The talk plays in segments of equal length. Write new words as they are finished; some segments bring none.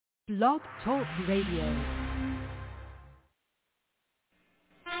Blog Talk Radio.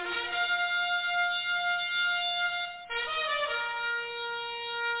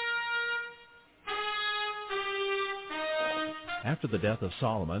 After the death of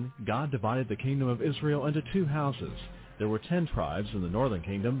Solomon, God divided the kingdom of Israel into two houses. There were 10 tribes in the northern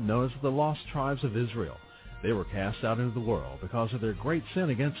kingdom known as the lost tribes of Israel. They were cast out into the world because of their great sin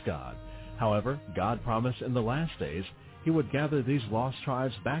against God. However, God promised in the last days he would gather these lost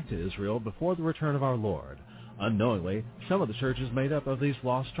tribes back to Israel before the return of our Lord. Unknowingly, some of the churches made up of these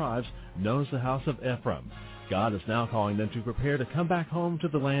lost tribes, known as the house of Ephraim. God is now calling them to prepare to come back home to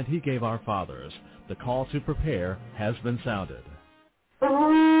the land he gave our fathers. The call to prepare has been sounded.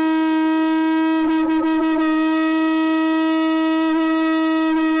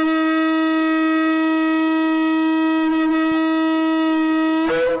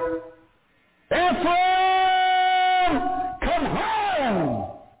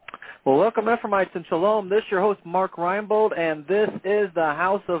 Well, welcome, Ephraimites, and Shalom. This is your host, Mark Reinbold, and this is the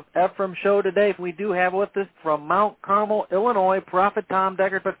House of Ephraim show today. We do have with us from Mount Carmel, Illinois, Prophet Tom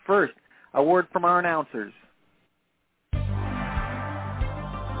Deckard. But first, a word from our announcers.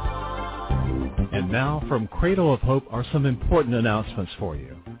 And now, from Cradle of Hope are some important announcements for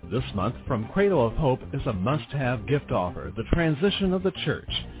you. This month, from Cradle of Hope is a must-have gift offer, the transition of the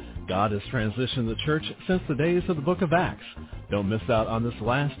church. God has transitioned the church since the days of the book of Acts. Don't miss out on this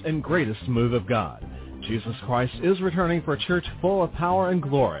last and greatest move of God. Jesus Christ is returning for a church full of power and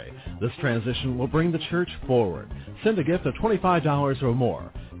glory. This transition will bring the church forward. Send a gift of $25 or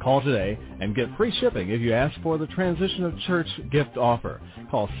more. Call today and get free shipping if you ask for the Transition of Church gift offer.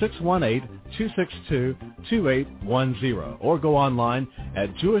 Call 618-262-2810 or go online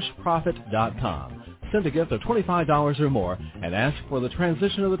at jewishprophet.com. Send a gift of $25 or more and ask for the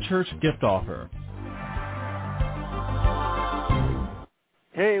Transition of the Church gift offer.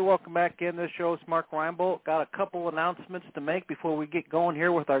 Hey, welcome back in. This show is Mark Reinbold. Got a couple announcements to make before we get going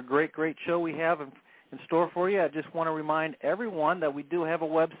here with our great show we have in store for you. I just want to remind everyone that we do have a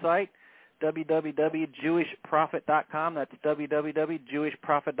website, www.jewishprophet.com. That's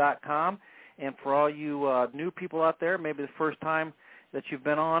www.jewishprophet.com. And for all you new people out there, maybe the first time that you've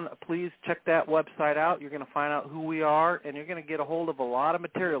been on, please check that website out. You're going to find out who we are, and you're going to get a hold of a lot of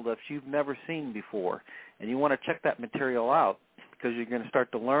material that you've never seen before. And you want to check that material out because you're going to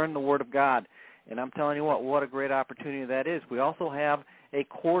start to learn the Word of God. And I'm telling you what a great opportunity that is. We also have a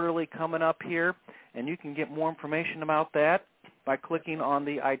quarterly coming up here, and you can get more information about that by clicking on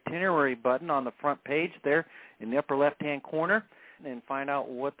the itinerary button on the front page there in the upper left-hand corner and find out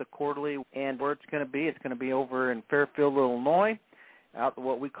what the quarterly and where it's going to be. It's going to be over in Fairfield, Illinois, out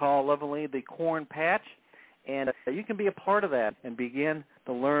what we call lovingly the Corn Patch, and you can be a part of that and begin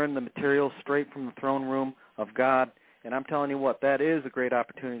to learn the material straight from the throne room of God. And I'm telling you what, that is a great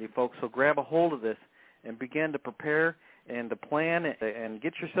opportunity, folks. So grab a hold of this and begin to prepare and to plan and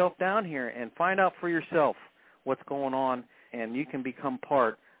get yourself down here and find out for yourself what's going on, and you can become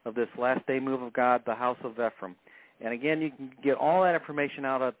part of this last day move of God, the House of Ephraim. And again, you can get all that information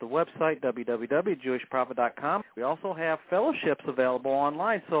out at the website, www.jewishprophet.com. We also have fellowships available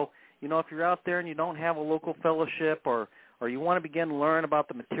online. So, if you're out there and you don't have a local fellowship or you want to begin to learn about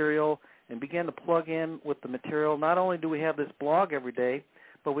the material and begin to plug in with the material, not only do we have this blog every day,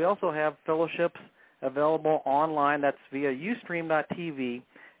 but we also have fellowships available online. That's via ustream.tv,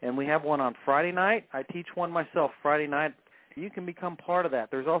 and we have one on Friday night. I teach one myself Friday night. You can become part of that.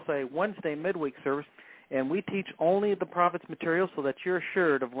 There's also a Wednesday midweek service, and we teach only the prophet's material so that you're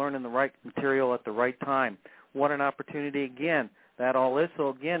assured of learning the right material at the right time. What an opportunity, again, that all is. So,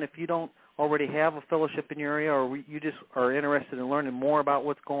 again, if you don't already have a fellowship in your area or you just are interested in learning more about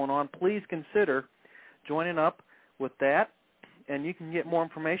what's going on, please consider joining up with that. And you can get more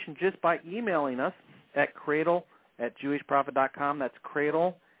information just by emailing us at cradle@jewishprophet.com. That's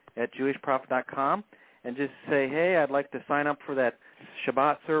cradle@jewishprophet.com. And just say, hey, I'd like to sign up for that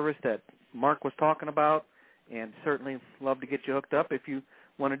Shabbat service that Mark was talking about, and certainly love to get you hooked up. If you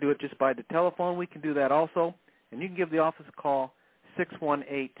want to do it just by the telephone, we can do that also. And you can give the office a call,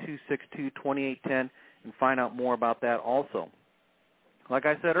 618-262-2810, and find out more about that also. Like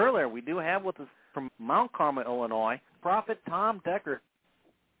I said earlier, we do have with us from Mount Carmel, Illinois, Prophet Tom Deckard.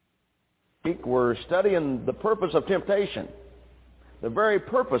 We're studying the purpose of temptation, the very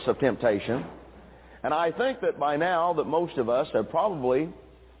purpose of temptation. And I think that by now that most of us have probably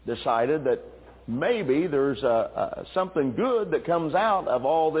decided that maybe there's something good that comes out of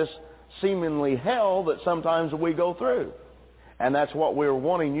all this seemingly hell that sometimes we go through. And that's what we're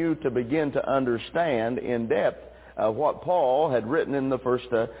wanting you to begin to understand in depth what Paul had written in the first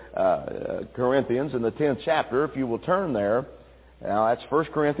Corinthians in the 10th chapter. If you will turn there Now, that's 1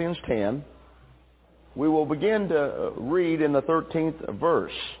 Corinthians 10. We will begin to read in the 13th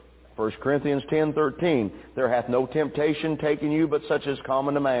verse. 1 Corinthians 10:13. There hath no temptation taken you but such as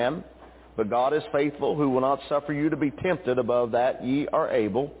common to man. But God is faithful, who will not suffer you to be tempted above that ye are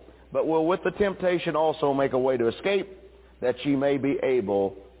able, but will with the temptation also make a way to escape, that ye may be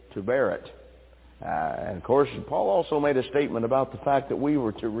able to bear it. And of course, Paul also made a statement about the fact that we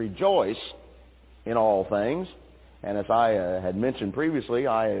were to rejoice in all things. And as I had mentioned previously,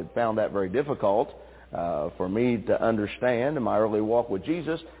 I had found that very difficult for me to understand in my early walk with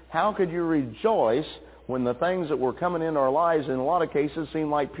Jesus. How could you rejoice when the things that were coming into our lives in a lot of cases seemed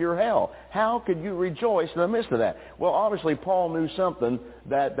like pure hell? How could you rejoice in the midst of that? Well, obviously Paul knew something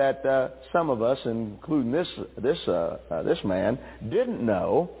that some of us, including this man, didn't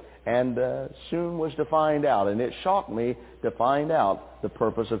know, and soon was to find out. And it shocked me to find out the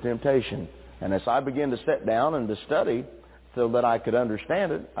purpose of temptation. And as I began to sit down and to study so that I could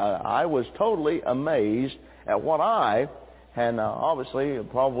understand it, I was totally amazed at what I, and obviously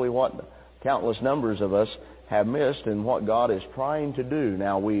probably what countless numbers of us have missed, and what God is trying to do.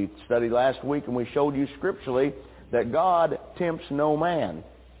 Now, we studied last week and we showed you scripturally that God tempts no man.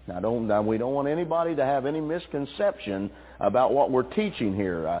 Now, we don't want anybody to have any misconception about what we're teaching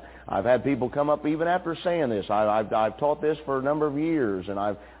here. I've had people come up even after saying this. I've taught this for a number of years, and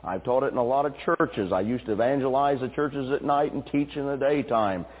I've taught it in a lot of churches. I used to evangelize the churches at night and teach in the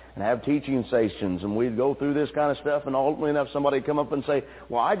daytime and have teaching sessions, and we'd go through this kind of stuff, and ultimately enough somebody come up and say,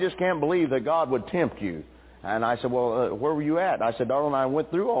 well, I just can't believe that God would tempt you. And I said, well, where were you at? I said, darling, I went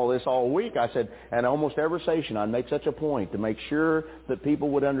through all this all week. I said, and almost every session I'd make such a point to make sure that people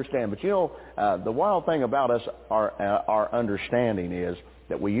would understand. But, you know, the wild thing about us, our understanding is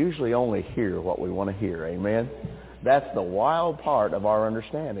that we usually only hear what we want to hear. Amen? That's the wild part of our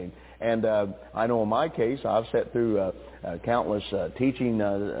understanding. And I know in my case, I've sat through countless teaching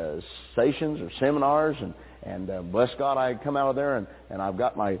sessions or seminars, and bless God, I come out of there and I've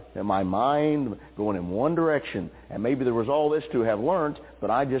got my mind going in one direction. And maybe there was all this to have learned,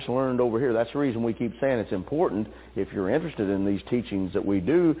 but I just learned over here. That's the reason we keep saying it's important, if you're interested in these teachings that we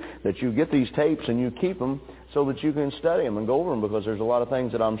do, that you get these tapes and you keep them so that you can study them and go over them, because there's a lot of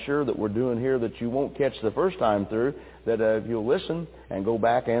things that I'm sure that we're doing here that you won't catch the first time through, that if you'll listen and go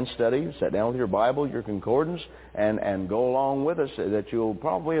back and study, sit down with your Bible, your concordance, and go along with us, that you'll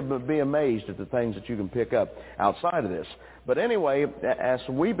probably be amazed at the things that you can pick up outside of this. But anyway, as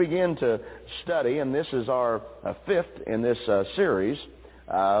we begin to study, and this is our fifth in this series,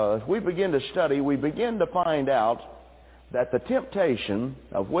 as we begin to study, we begin to find out that the temptation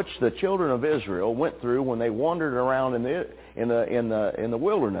of which the children of Israel went through when they wandered around in the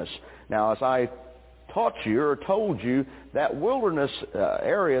wilderness. Now, as I taught you or told you, that wilderness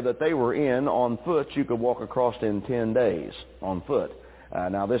area that they were in on foot, you could walk across in 10 days on foot.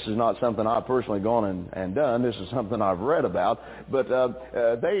 Now, this is not something I've personally gone and done. This is something I've read about. But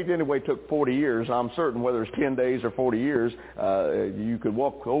they, anyway, took 40 years. I'm certain whether it's 10 days or 40 years, you could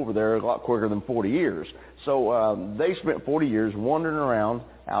walk over there a lot quicker than 40 years. So they spent 40 years wandering around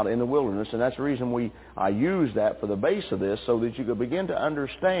out in the wilderness, and that's the reason I use that for the base of this, so that you could begin to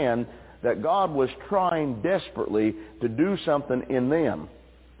understand that God was trying desperately to do something in them.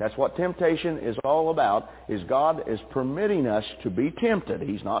 That's what temptation is all about, is God is permitting us to be tempted.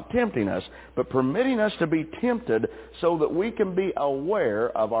 He's not tempting us, but permitting us to be tempted so that we can be aware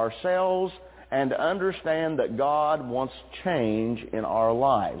of ourselves and understand that God wants change in our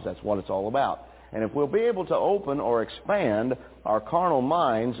lives. That's what it's all about. And if we'll be able to open or expand our carnal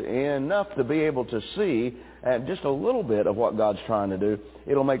minds enough to be able to see just a little bit of what God's trying to do,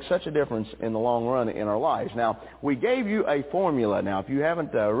 it'll make such a difference in the long run in our lives. Now, we gave you a formula. Now, if you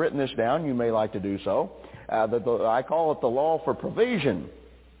haven't written this down, you may like to do so. I call it the law for provision.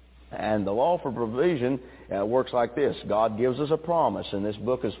 And the law for provision works like this. God gives us a promise, and this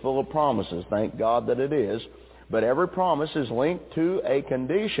book is full of promises. Thank God that it is. But every promise is linked to a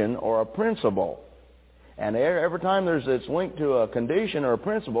condition or a principle. And every time it's linked to a condition or a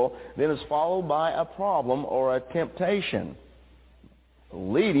principle, then it's followed by a problem or a temptation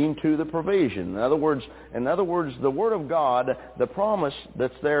leading to the provision. In other words, the Word of God, the promise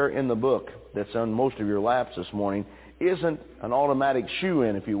that's there in the book that's on most of your laps this morning, isn't an automatic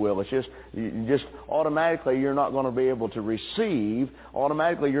shoe-in, if you will. It's just automatically you're not going to be able to receive.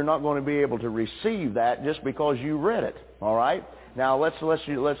 Automatically you're not going to be able to receive that just because you read it. All right? Now let's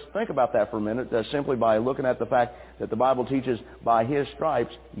think about that for a minute, simply by looking at the fact that the Bible teaches, by His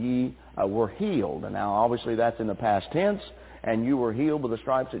stripes ye were healed. And now obviously that's in the past tense, and you were healed by the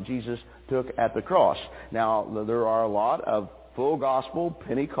stripes that Jesus took at the cross. Now there are a lot of full gospel,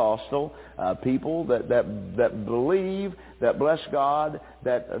 Pentecostal people that believe, that bless God,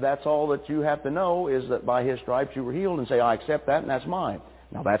 that's all that you have to know is that by His stripes you were healed, and say, I accept that and that's mine.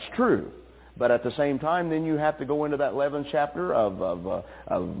 Now that's true. But at the same time, then you have to go into that 11th chapter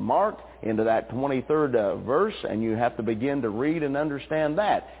of Mark, into that 23rd verse, and you have to begin to read and understand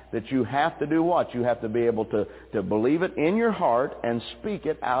that you have to do what? You have to be able to believe it in your heart and speak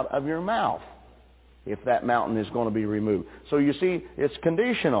it out of your mouth if that mountain is going to be removed. So you see, it's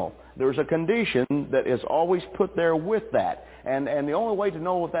conditional. There's a condition that is always put there with that. And the only way to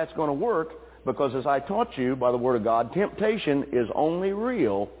know if that's going to work, because as I taught you by the Word of God, temptation is only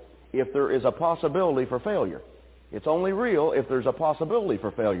real if there is a possibility for failure. It's only real if there's a possibility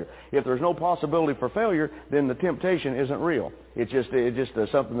for failure. If there's no possibility for failure, then the temptation isn't real. It's just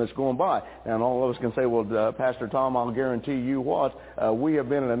something that's going by. And all of us can say, well, Pastor Tom, I'll guarantee you what, we have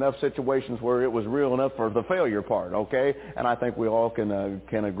been in enough situations where it was real enough for the failure part, okay? And I think we all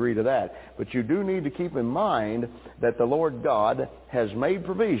can agree to that. But you do need to keep in mind that the Lord God has made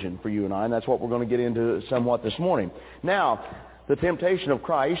provision for you and I, and that's what we're going to get into somewhat this morning. Now, the temptation of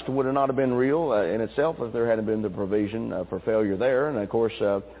Christ would not have been real in itself if there hadn't been the provision for failure there, and of course,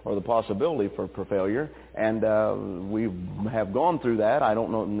 or the possibility for failure. And we have gone through that. I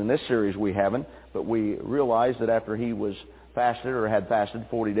don't know, in this series we haven't, but we realized that after he was fasted or had fasted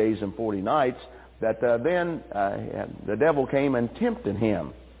 40 days and 40 nights, that then the devil came and tempted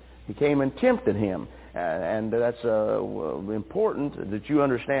him. He came and tempted him. And that's important that you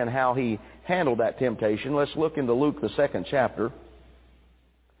understand how he handled that temptation. Let's look into Luke, the 2nd chapter.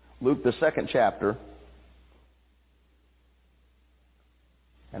 Luke, the 2nd chapter.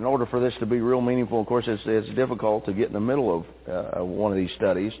 And in order for this to be real meaningful, of course, it's difficult to get in the middle of one of these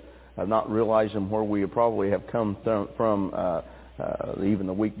studies. I've not realized where we probably have come from even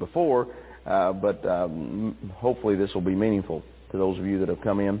the week before, but hopefully this will be meaningful to those of you that have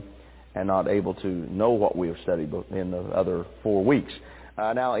come in and not able to know what we have studied in the other 4 weeks.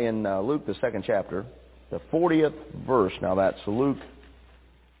 Now in Luke, the 2nd chapter, the 40th verse, now that's Luke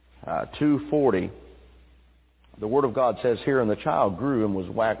 2:40, the Word of God says here, and the child grew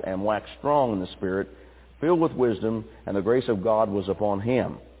and waxed strong in the Spirit, filled with wisdom, and the grace of God was upon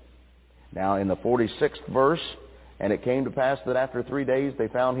him. Now in the 46th verse, and it came to pass that after 3 days they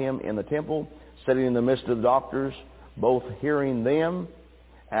found him in the temple, sitting in the midst of the doctors, both hearing them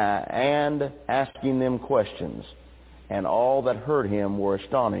and asking them questions. And all that heard him were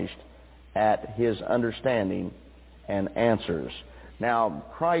astonished at his understanding and answers. Now,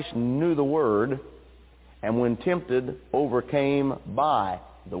 Christ knew the Word, and when tempted, overcame by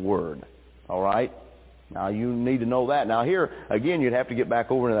the Word. All right? Now, you need to know that. Now, here, again, you'd have to get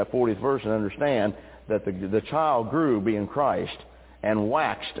back over to that 40th verse and understand that the child grew, being Christ, and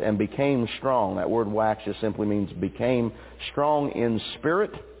waxed and became strong. That word wax just simply means became strong in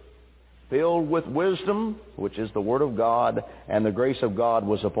spirit, filled with wisdom, which is the Word of God, and the grace of God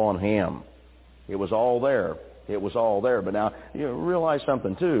was upon him. It was all there. It was all there. But now, you realize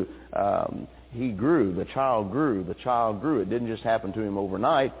something too. He grew. The child grew. The child grew. It didn't just happen to him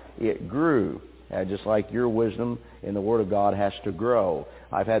overnight. It grew. Just like your wisdom in the Word of God has to grow.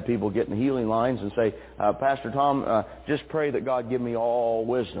 I've had people get in healing lines and say, Pastor Tom, just pray that God give me all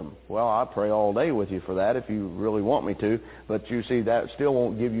wisdom. Well, I pray all day with you for that if you really want me to. But you see, that still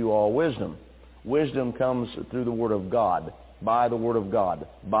won't give you all wisdom. Wisdom comes through the Word of God, by the Word of God,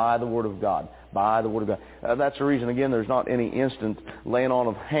 by the Word of God, by the Word of God. That's the reason, again, there's not any instant laying on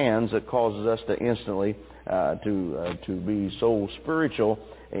of hands that causes us to instantly to be so spiritual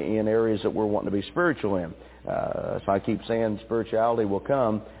in areas that we're wanting to be spiritual in. So I keep saying spirituality will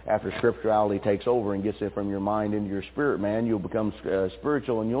come after scripturality takes over and gets it from your mind into your spirit, man. You'll become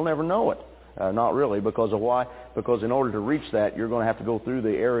spiritual and you'll never know it. Not really. Because of why? Because in order to reach that, you're going to have to go through the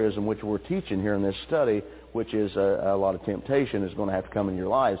areas in which we're teaching here in this study, which is a lot of temptation is going to have to come in your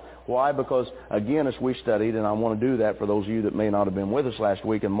lives. Why? Because, again, as we studied, and I want to do that for those of you that may not have been with us last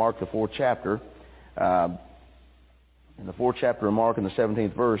week, in Mark, the 4th chapter, in the 4th chapter of Mark, in the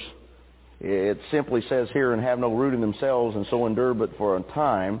 17th verse, it simply says here, and have no root in themselves, and so endure but for a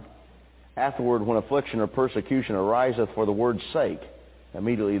time. Afterward, when affliction or persecution ariseth for the word's sake,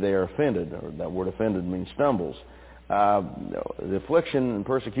 immediately they are offended. Or that word offended means stumbles. The affliction and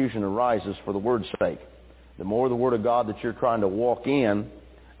persecution arises for the word's sake. The more the Word of God that you're trying to walk in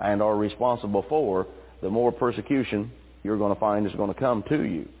and are responsible for, the more persecution you're going to find is going to come to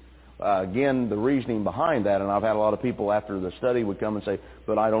you. Again, the reasoning behind that, and I've had a lot of people after the study would come and say,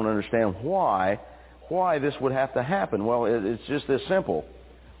 but I don't understand why this would have to happen. Well, it's just this simple.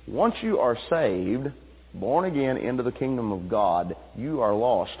 Once you are saved, born again into the kingdom of God, you are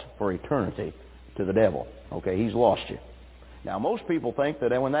lost for eternity to the devil. Okay, he's lost you. Now, most people think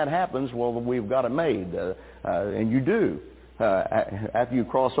that when that happens, well, we've got it made, and you do. After you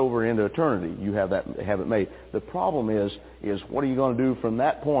cross over into eternity, you have it made. The problem is what are you going to do from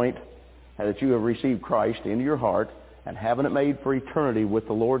that point that you have received Christ into your heart and having it made for eternity with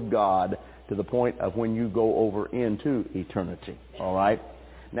the Lord God to the point of when you go over into eternity? All right?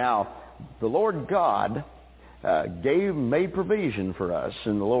 Now, the Lord God made provision for us,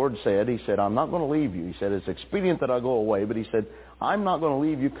 and the Lord said, He said, I'm not going to leave you. He said, it's expedient that I go away, but He said, I'm not going to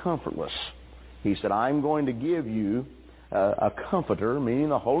leave you comfortless. He said, I'm going to give you a comforter, meaning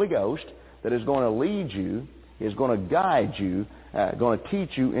the Holy Ghost, that is going to lead you, is going to guide you, going to teach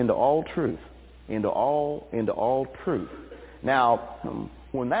you into all truth, into all truth. Now,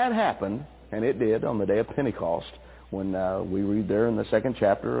 when that happened, and it did on the day of Pentecost, when we read there in the 2nd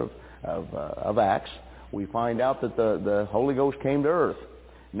chapter of Acts, we find out that the Holy Ghost came to earth.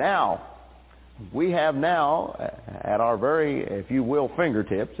 Now, we have now at our very, if you will,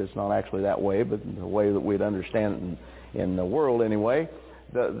 fingertips, it's not actually that way, but the way that we'd understand it in the world anyway,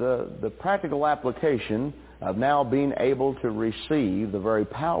 the practical application of now being able to receive the very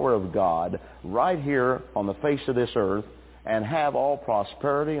power of God right here on the face of this earth and have all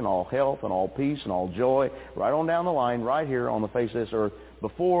prosperity and all health and all peace and all joy right on down the line right here on the face of this earth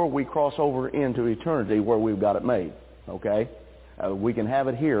before we cross over into eternity where we've got it made. Okay? We can have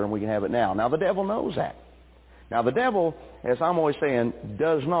it here and we can have it now. Now, the devil knows that. Now, the devil, as I'm always saying,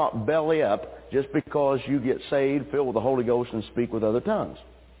 does not belly up just because you get saved, filled with the Holy Ghost, and speak with other tongues.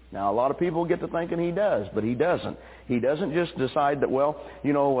 Now, a lot of people get to thinking he does, but he doesn't. He doesn't just decide that,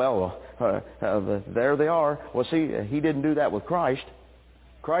 there they are. Well, see, he didn't do that with Christ.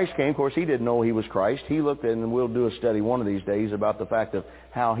 Christ came. Of course, he didn't know he was Christ. He looked at, and we'll do a study one of these days about the fact of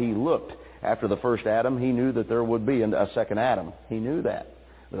how he looked. After the first Adam, he knew that there would be a second Adam. He knew that.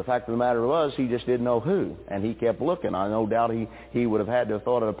 But the fact of the matter was, he just didn't know who, and he kept looking. I no doubt he would have had to have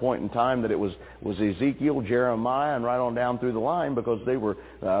thought at a point in time that it was Ezekiel, Jeremiah, and right on down through the line, because they were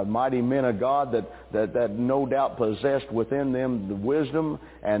mighty men of God that no doubt possessed within them the wisdom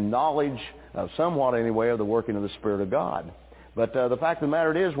and knowledge, somewhat anyway, of the working of the Spirit of God. But the fact of the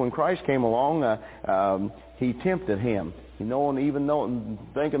matter is, when Christ came along, he tempted him. Even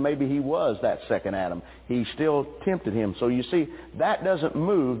thinking maybe he was that second Adam, he still tempted him. So you see, that doesn't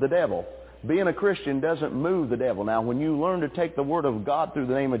move the devil. Being a Christian doesn't move the devil. Now, when you learn to take the Word of God through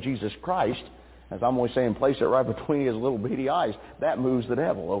the name of Jesus Christ, as I'm always saying, place it right between his little beady eyes, that moves the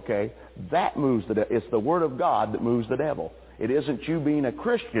devil, okay? That moves the devil. It's the Word of God that moves the devil. It isn't you being a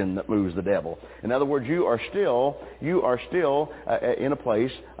Christian that moves the devil. In other words, you are still in a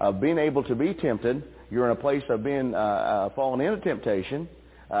place of being able to be tempted. You're in a place of being fallen into temptation.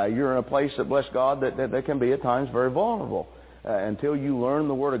 You're in a place that, bless God, that can be at times very vulnerable until you learn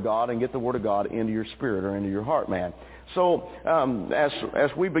the Word of God and get the Word of God into your spirit or into your heart, man. So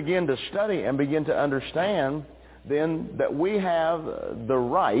as we begin to study and begin to understand, then that we have the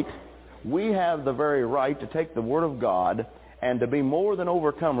very right to take the Word of God and to be more than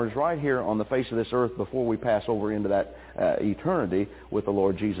overcomers right here on the face of this earth before we pass over into that eternity with the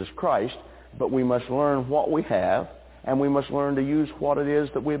Lord Jesus Christ. But we must learn what we have, and we must learn to use what it is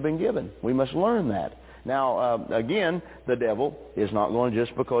that we've been given. We must learn that. Now, again, the devil is not going to,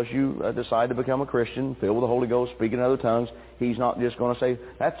 just because you decide to become a Christian, filled with the Holy Ghost, speaking in other tongues, he's not just going to say,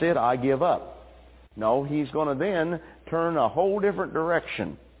 that's it, I give up. No, he's going to then turn a whole different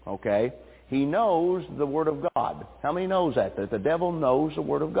direction, okay? He knows the Word of God. How many knows that? That the devil knows the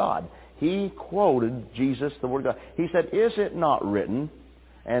Word of God. He quoted Jesus, the Word of God. He said, is it not written?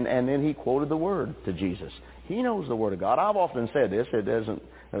 And then he quoted the Word to Jesus. He knows the Word of God. I've often said this. It doesn't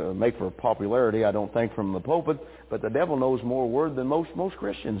make for popularity, I don't think, from the pulpit, but the devil knows more Word than most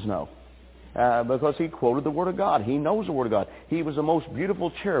Christians know. Because he quoted the Word of God. He knows the Word of God. He was the most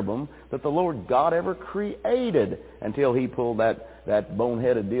beautiful cherubim that the Lord God ever created until he pulled that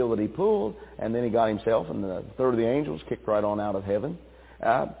boneheaded deal that he pulled, and then he got himself and the third of the angels kicked right on out of heaven.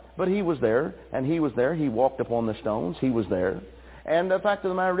 But he was there, and he was there. He walked upon the stones. He was there. And the fact of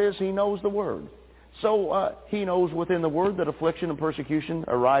the matter is, he knows the Word. So he knows within the Word that affliction and persecution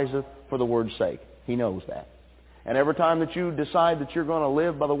ariseth for the Word's sake. He knows that. And every time that you decide that you're going to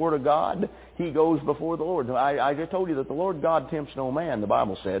live by the Word of God, he goes before the Lord. I just told you that the Lord God tempts no man, the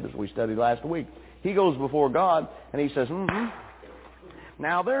Bible said, as we studied last week. He goes before God, and he says,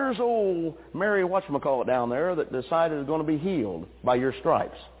 Now there's old Mary whatchamacallit down there that decided is going to be healed by your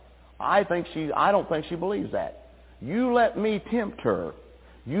stripes. I don't think she believes that. You let me tempt her.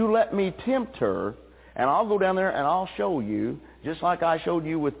 You let me tempt her, and I'll go down there and I'll show you, just like I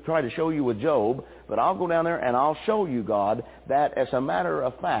tried to show you with Job, but I'll go down there and I'll show you, God, that as a matter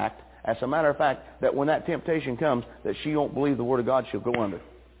of fact, As a matter of fact, that when that temptation comes, that she won't believe the Word of God, she'll go under.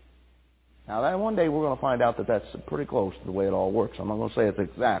 Now, that one day we're going to find out that that's pretty close to the way it all works. I'm not going to say it's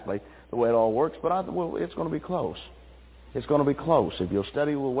exactly the way it all works, but it's going to be close. It's going to be close. If you'll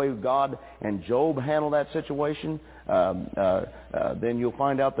study the way God and Job handled that situation, then you'll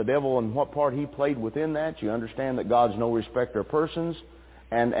find out the devil and what part he played within that. You understand that God's no respecter of persons.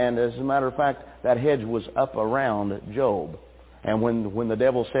 And as a matter of fact, that hedge was up around Job. And when the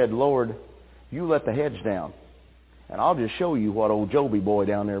devil said, Lord, you let the hedge down, and I'll just show you what old Joby boy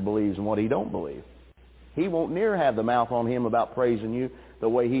down there believes and what he don't believe. He won't near have the mouth on him about praising you the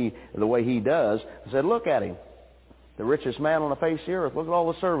way he does. I said, look at him. The richest man on the face of the earth. Look at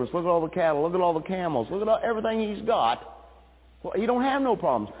all the servants. Look at all the cattle. Look at all the camels. Look at everything he's got. Well, he don't have no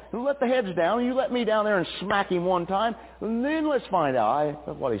problems. You let the hedge down. You let me down there and smack him one time. And then let's find out.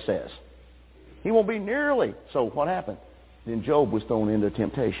 That's what he says. He won't be nearly. So what happened? Then Job was thrown into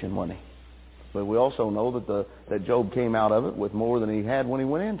temptation, wasn't he? But we also know that Job came out of it with more than he had when he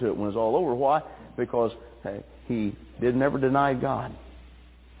went into it, when it was all over. Why? Because he never denied God.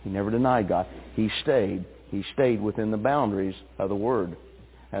 He never denied God. He stayed within the boundaries of the Word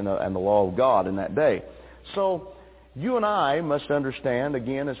and the law of God in that day. So you and I must understand,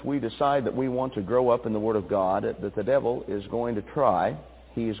 again, as we decide that we want to grow up in the Word of God, that the devil is going to try,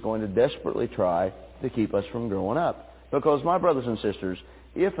 he is going to desperately try to keep us from growing up. Because, my brothers and sisters,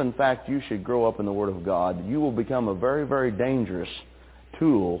 if in fact you should grow up in the Word of God, you will become a very, very dangerous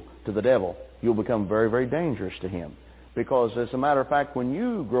tool to the devil. You'll become very, very dangerous to him. Because, as a matter of fact, when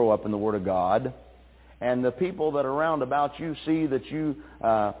you grow up in the Word of God, and the people that are around about you see that you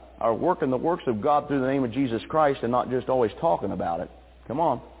are working the works of God through the name of Jesus Christ and not just always talking about it. Come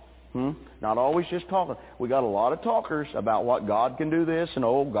on. Not always just talking. We got a lot of talkers about what God can do this and,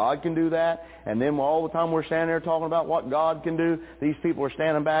 oh, God can do that. And then all the time we're standing there talking about what God can do, these people are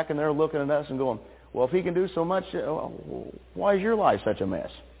standing back and they're looking at us and going, well, if he can do so much, why is your life such a mess?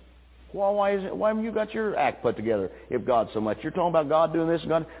 Why haven't you got your act put together if God's so much? You're talking about God doing this and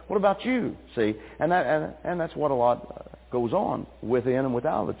God. What about you? See, and that's what a lot goes on within and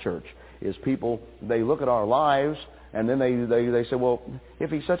without the church. Is people, they look at our lives and then they say, well, if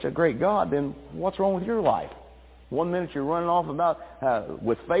he's such a great God, then what's wrong with your life? One minute you're running off about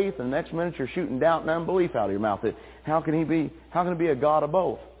with faith, and the next minute you're shooting doubt and unbelief out of your mouth. How can he be a God of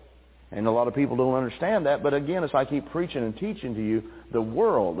both? And a lot of people don't understand that. But again, as I keep preaching and teaching to you, the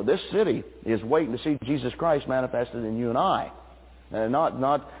world, this city, is waiting to see Jesus Christ manifested in you and I. And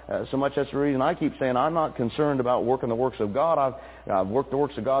not so much that's the reason I keep saying I'm not concerned about working the works of God. I've worked the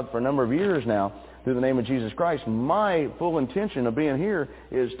works of God for a number of years now through the name of Jesus Christ. My full intention of being here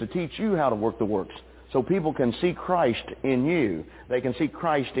is to teach you how to work the works, so people can see Christ in you. They can see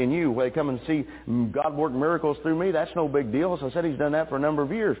Christ in you. When they come and see God work miracles through me, that's no big deal. As I said, he's done that for a number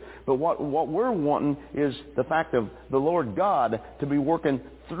of years. But what we're wanting is the fact of the Lord God to be working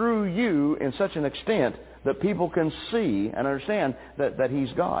through you in such an extent that people can see and understand that he's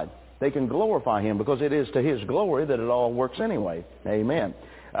God. They can glorify him because it is to his glory that it all works anyway. Amen.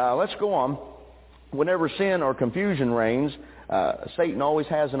 Let's go on. Whenever sin or confusion reigns, Satan always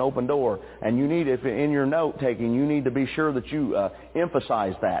has an open door. And you need, if in your note-taking, you need to be sure that you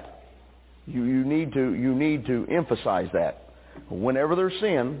emphasize that. You need to emphasize that. Whenever there's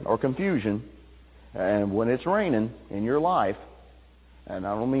sin or confusion, and when it's raining in your life, and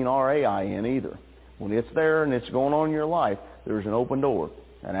I don't mean R-A-I-N either, when it's there and it's going on in your life, there's an open door,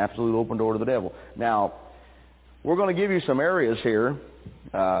 an absolute open door to the devil. Now, we're going to give you some areas here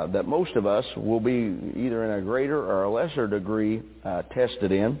that most of us will be either in a greater or a lesser degree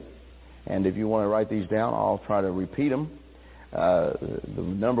tested in. And if you want to write these down, I'll try to repeat them. The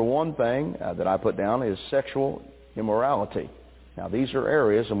number one thing that I put down is sexual immorality. Now, these are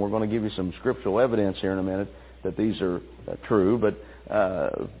areas, and we're going to give you some scriptural evidence here in a minute that these are true, but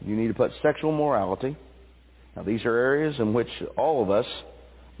you need to put sexual morality. Now, these are areas in which all of us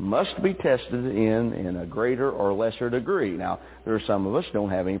must be tested in a greater or lesser degree. Now, there are some of us who don't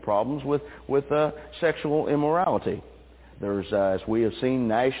have any problems with sexual immorality. There's, as we have seen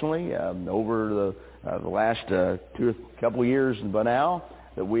nationally over the last couple of years by now,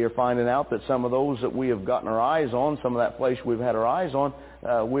 that we are finding out that some of those that we have gotten our eyes on, some of that flesh we've had our eyes on,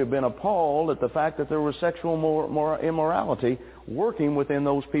 we've been appalled at the fact that there was sexual immorality working within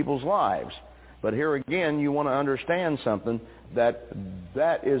those people's lives. But here again, you want to understand something,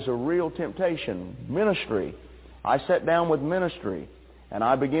 that is a real temptation. Ministry. I sat down with ministry, and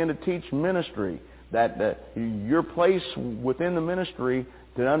I began to teach ministry, that your place within the ministry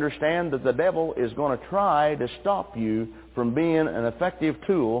to understand that the devil is going to try to stop you from being an effective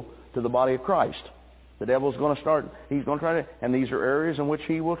tool to the body of Christ. The devil's going to start, he's going to try to, and these are areas in which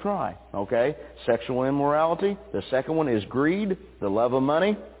he will try. Okay? Sexual immorality. The second one is greed, the love of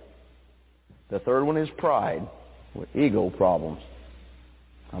money. The third one is pride, with ego problems.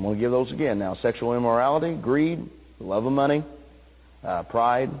 I'm going to give those again now. Sexual immorality, greed, the love of money,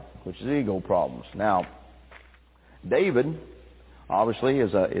 pride, which is ego problems. Now, David, obviously,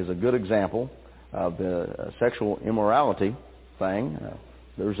 is a good example of the sexual immorality thing.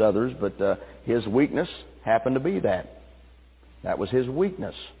 There's others, but his weakness happened to be that. That was his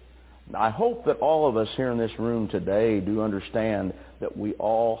weakness. I hope that all of us here in this room today do understand that we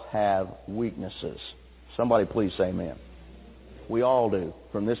all have weaknesses. Somebody please say amen. We all do.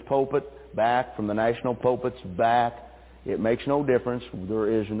 From this pulpit back, from the national pulpits back, it makes no difference.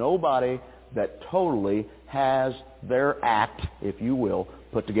 There is nobody that totally has their act, if you will,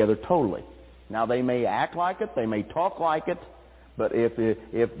 put together totally. Now, they may act like it, they may talk like it, but if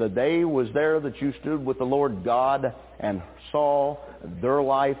the day was there that you stood with the Lord God and saw their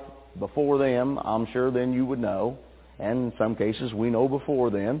life before them, I'm sure then you would know. And in some cases, we know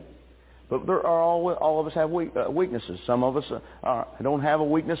before then. But there are all of us have weaknesses. Some of us don't have a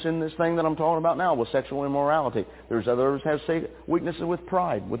weakness in this thing that I'm talking about now with sexual immorality. There's others have weaknesses with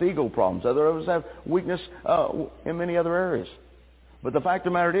pride, with ego problems. Others have weakness in many other areas. But the fact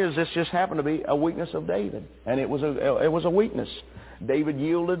of the matter is, this just happened to be a weakness of David, and it was a weakness. David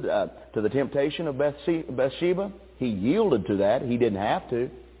yielded to the temptation of Bathsheba. He yielded to that. He didn't have to.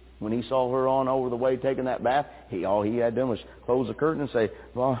 When he saw her on over the way taking that bath, all he had done was close the curtain and say,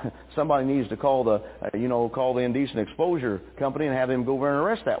 "Well, somebody needs to call the indecent exposure company and have them go over and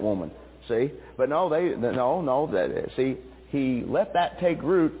arrest that woman." See, but he let that take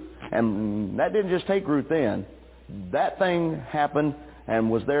root, and that didn't just take root then. That thing happened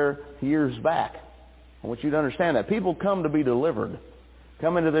and was there years back. I want you to understand that people come to be delivered.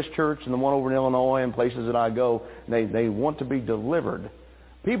 Come into this church and the one over in Illinois and places that I go, they want to be delivered.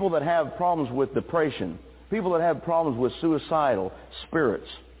 People that have problems with depression, people that have problems with suicidal spirits,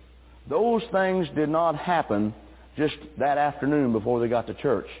 those things did not happen just that afternoon before they got to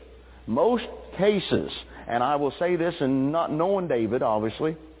church. Most cases, and I will say this and not knowing David,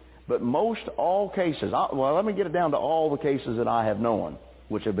 obviously, but most all cases, let me get it down to all the cases that I have known,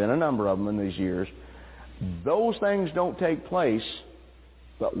 which have been a number of them in these years. Those things don't take place,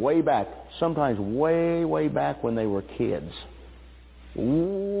 but way back, sometimes way, way back when they were kids.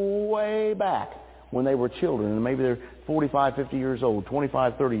 Way back when they were children, and maybe they're 45, 50 years old,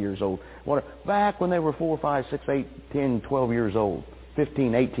 25, 30 years old. Back when they were 4, 5, 6, 8, 10, 12 years old,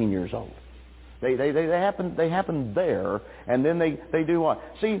 15, 18 years old. They happen there, and then they do what?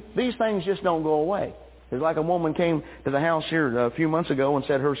 See, these things just don't go away. It's like a woman came to the house here a few months ago and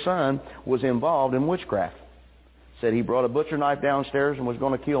said her son was involved in witchcraft. Said he brought a butcher knife downstairs and was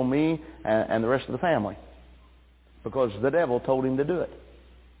going to kill me and the rest of the family because the devil told him to do it.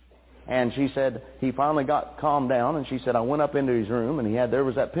 And she said he finally got calmed down, and she said I went up into his room, and there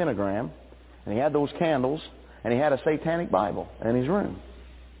was that pentagram, and he had those candles, and he had a satanic Bible in his room.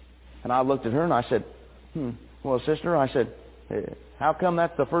 And I looked at her and I said, well, sister, I said, how come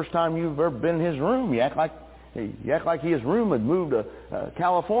that's the first time you've ever been in his room? You act like his room had moved to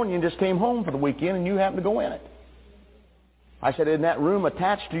California and just came home for the weekend and you happened to go in it. I said, isn't that room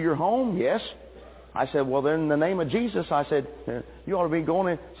attached to your home? Yes. I said, well, then in the name of Jesus, I said, you ought to be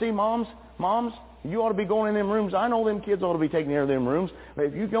going in. See, moms, you ought to be going in them rooms. I know them kids ought to be taking care of them rooms. But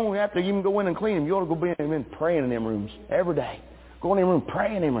if you don't have to even go in and clean them, you ought to go be in praying in them rooms every day. Go in them rooms,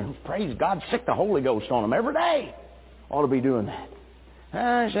 pray in them rooms. Praise God, sick the Holy Ghost on them every day. Ought to be doing that.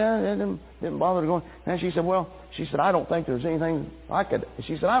 And she didn't bother to go. And she said, I don't think there's anything like it.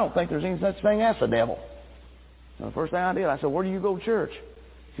 She said, I don't think there's any such thing as the devil. And the first thing I did, I said, where do you go to church?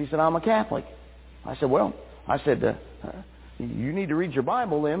 She said, I'm a Catholic. I said, you need to read your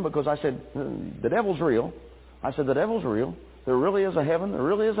Bible then, because I said, the devil's real. I said, the devil's real. There really is a heaven. There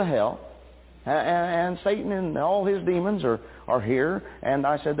really is a hell. And Satan and all his demons are here. And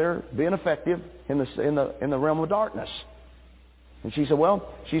I said, they're being effective in the realm of darkness. And she said,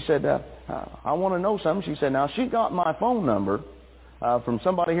 I want to know something. She said, now she got my phone number from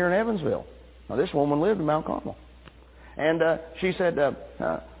somebody here in Evansville. Now this woman lived in Mount Carmel. And she said,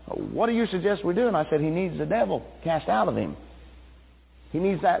 what do you suggest we do? And I said, he needs the devil cast out of him. He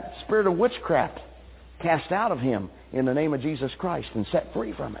needs that spirit of witchcraft cast out of him in the name of Jesus Christ and set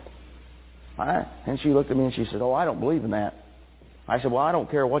free from it. And she looked at me and she said, I don't believe in that. I said, well, I don't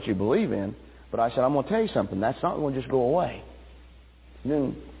care what you believe in, but I said, I'm going to tell you something. That's not going to just go away.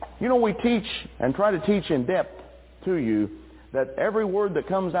 And then, we teach and try to teach in depth to you that every word that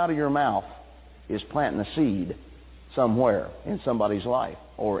comes out of your mouth is planting a seed somewhere in somebody's life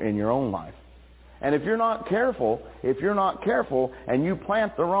or in your own life. And if you're not careful, and you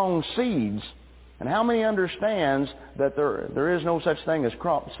plant the wrong seeds, and how many understands that there is no such thing as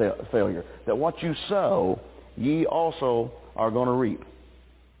crop failure, that what you sow, ye also are going to reap.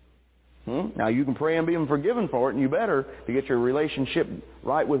 Now, you can pray and be forgiven for it, and you better to get your relationship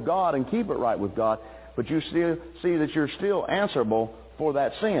right with God and keep it right with God, but you still see that you're still answerable for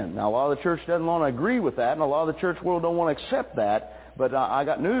that sin. Now, a lot of the church doesn't want to agree with that, and a lot of the church world don't want to accept that, but I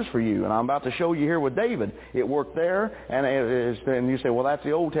got news for you, and I'm about to show you here with David. It worked there, and you say, well, that's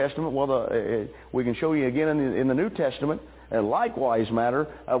the Old Testament. Well, we can show you again in the New Testament a likewise matter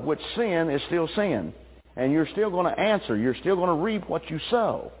of which sin is still sin. And you're still going to answer. You're still going to reap what you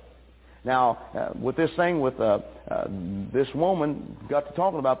sow. Now, with this thing, with this woman, got to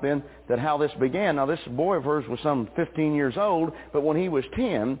talking about then that how this began. Now, this boy of hers was some 15 years old, but when he was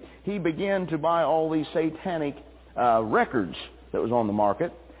 10, he began to buy all these satanic records that was on the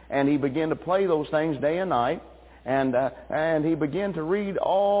market, and he began to play those things day and night, and he began to read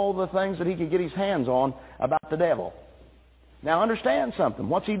all the things that he could get his hands on about the devil. Now, understand something.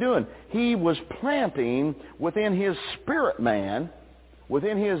 What's he doing? He was planting within his spirit man,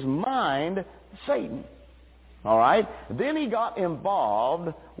 within his mind, Satan. All right? Then he got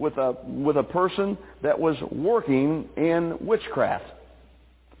involved with a person that was working in witchcraft.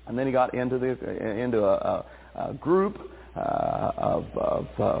 And then he got into a group of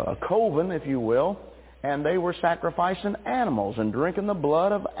a coven, if you will, and they were sacrificing animals and drinking the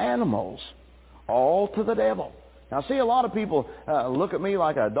blood of animals, all to the devil. Now, see, a lot of people look at me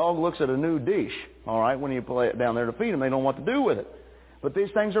like a dog looks at a new dish, all right, when you lay it down there to feed them. They don't know what to do with it. But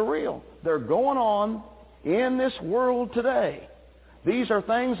these things are real. They're going on in this world today. These are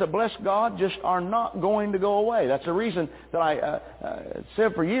things that, bless God, just are not going to go away. That's the reason that I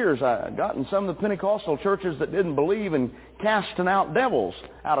said for years I got in some of the Pentecostal churches that didn't believe in casting out devils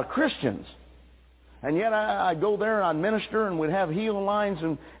out of Christians. And yet I'd go there and I'd minister, and we'd have healing lines,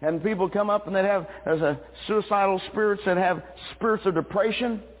 and people come up and they'd have suicidal spirits that have spirits of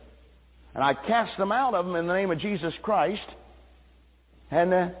depression. And I'd cast them out of them in the name of Jesus Christ.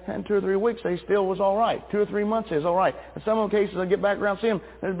 And 2 or 3 weeks, they still was all right. 2 or 3 months, they was all right. In some of the cases, I get back around and see them.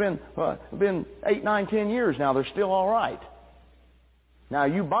 There's been 8, 9, 10 years now. They're still all right. Now,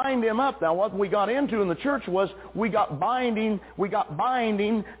 you bind them up. Now, what we got into in the church was we got binding. What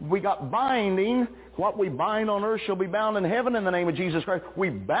we bind on earth shall be bound in heaven in the name of Jesus Christ. We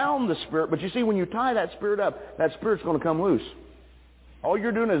bound the spirit. But you see, when you tie that spirit up, that spirit's going to come loose. All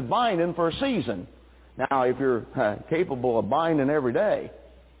you're doing is binding for a season. Now, if you're capable of binding every day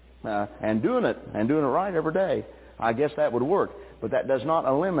and doing it right every day, I guess that would work. But that does not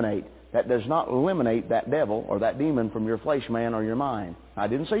eliminate that devil or that demon from your flesh man or your mind. I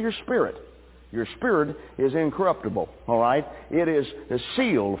didn't say your spirit. Your spirit is incorruptible, all right? It is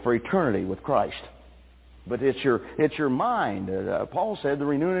sealed for eternity with Christ. But it's your mind. Paul said the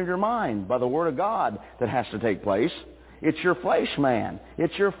renewing of your mind by the Word of God that has to take place. It's your flesh, man.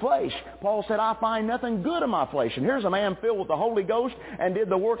 It's your flesh. Paul said, I find nothing good in my flesh. And here's a man filled with the Holy Ghost and did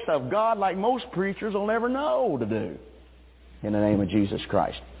the works of God like most preachers will never know to do in the name of Jesus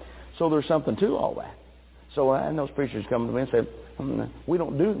Christ. So there's something to all that. So and those preachers come to me and say, we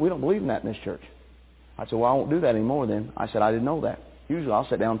don't believe in that in this church. I said, well, I won't do that anymore then. I said, I didn't know that. Usually I'll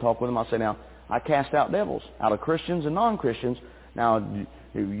sit down and talk with them. I'll say, now, I cast out devils out of Christians and non-Christians. Now, if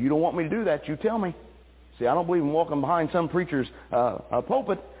you don't want me to do that, you tell me. See, I don't believe in walking behind some preacher's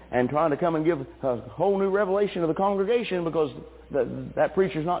pulpit and trying to come and give a whole new revelation to the congregation because that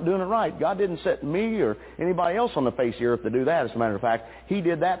preacher's not doing it right. God didn't set me or anybody else on the face of the earth to do that, as a matter of fact. He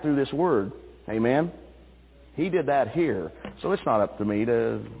did that through this Word. Amen? He did that here. So it's not up to me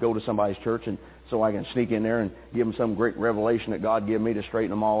to go to somebody's church and so I can sneak in there and give them some great revelation that God gave me to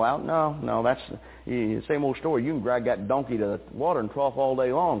straighten them all out. No, that's the same old story. You can drag that donkey to the watering trough all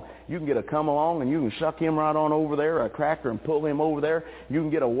day long. You can get a come along and you can suck him right on over there, a tractor, and pull him over there. You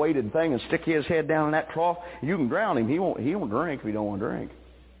can get a weighted thing and stick his head down in that trough. You can drown him. He won't drink if he don't want to drink.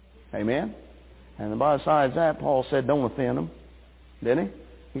 Amen? And besides that, Paul said, don't offend them. Didn't he?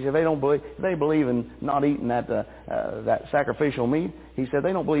 He said, they believe in not eating that sacrificial meat. He said,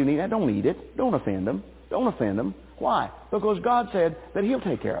 they don't believe in eating that. Don't eat it. Don't offend them. Don't offend them. Why? Because God said that He'll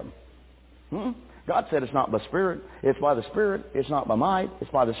take care of them. God said it's not by Spirit. It's by the Spirit. It's not by might.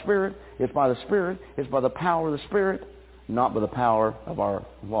 It's by the Spirit. It's by the Spirit. It's by the power of the Spirit, not by the power of our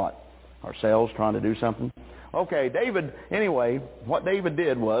what? Ourselves trying to do something. Okay, David, anyway, what David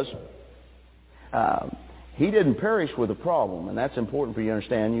did was... he didn't perish with the problem, and that's important for you to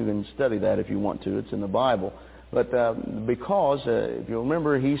understand. You can study that if you want to. It's in the Bible. But because, if you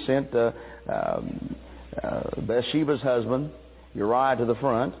remember, he sent Bathsheba's husband, Uriah, to the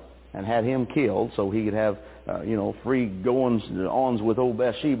front, and had him killed so he could have, free goings-ons with old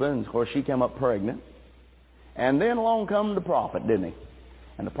Bathsheba. And, of course, she came up pregnant. And then along come the prophet, didn't he?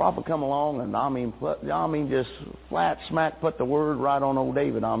 And the prophet come along and, just flat smack put the word right on old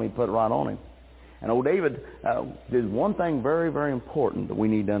David. Put it right on him. And old David did one thing very, very important that we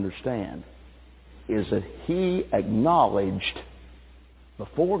need to understand, is that he acknowledged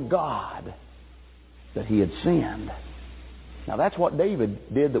before God that he had sinned. Now that's what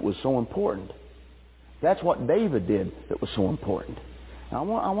David did that was so important. That's what David did that was so important.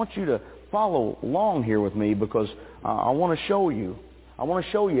 Now I want you to follow along here with me, because I want to show you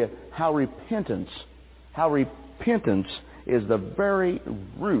how repentance is the very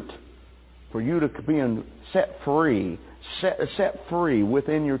root for you to be set free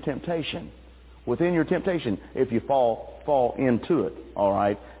within your temptation. Within your temptation, if you fall into it, all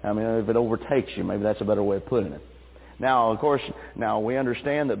right? If it overtakes you, maybe that's a better way of putting it. Now, of course, we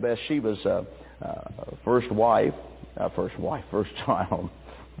understand that Bathsheba's first child,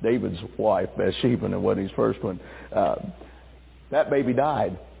 David's wife, Bathsheba, and it wasn't his first one, that baby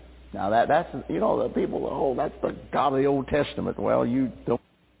died. Now, that's, the people, that's the God of the Old Testament. Well, you don't.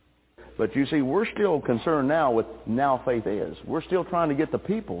 But you see, we're still concerned now with now faith is. We're still trying to get the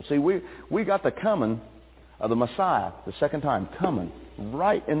people. See, we got the coming of the Messiah, the second time, coming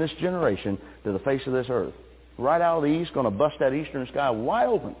right in this generation to the face of this earth. Right out of the east, going to bust that eastern sky wide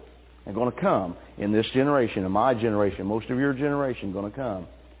open, and going to come in this generation, in my generation, most of your generation, going to come.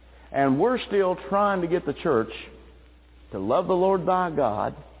 And we're still trying to get the church to love the Lord thy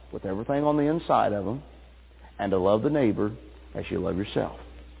God with everything on the inside of them, and to love the neighbor as you love yourself.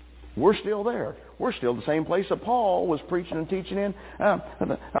 We're still there. We're still the same place that Paul was preaching and teaching in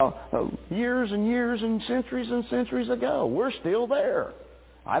years and years and centuries ago. We're still there.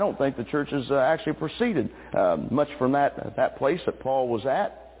 I don't think the church has actually proceeded much from that place that Paul was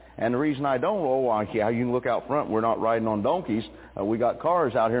at. And the reason I don't, you can look out front. We're not riding on donkeys. We got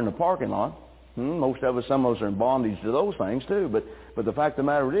cars out here in the parking lot. Most of us, some of us are in bondage to those things too. But the fact of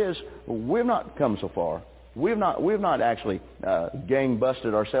the matter is, we've not come so far. We've not actually gang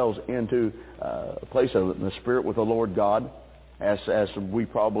busted ourselves into a place of the Spirit with the Lord God, as we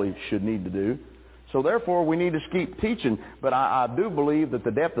probably should need to do. So therefore, we need to keep teaching. But I do believe that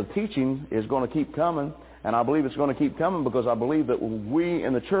the depth of teaching is going to keep coming, and I believe it's going to keep coming because I believe that we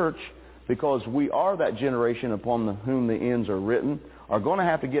in the church, because we are that generation upon whom the ends are written, are going to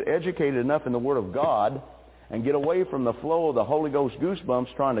have to get educated enough in the Word of God and get away from the flow of the Holy Ghost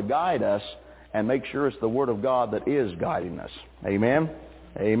goosebumps trying to guide us, and make sure it's the Word of God that is guiding us. Amen?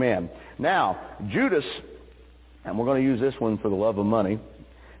 Amen. Now, Judas, and we're going to use this one for the love of money.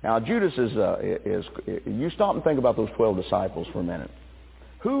 Now, Judas is you stop and think about those 12 disciples for a minute.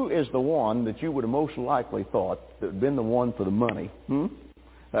 Who is the one that you would have most likely thought that had been the one for the money? Been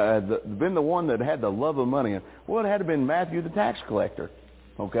the one that had the love of money? Well, it had to have been Matthew the tax collector,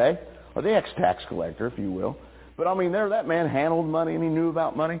 okay? Or the ex-tax collector, if you will. But, that man handled money and he knew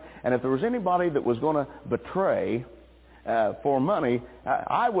about money. And if there was anybody that was going to betray for money,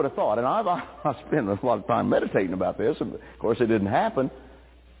 I would have thought, and I've spent a lot of time meditating about this, and of course it didn't happen,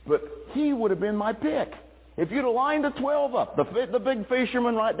 but he would have been my pick. If you'd have lined the 12 up, the big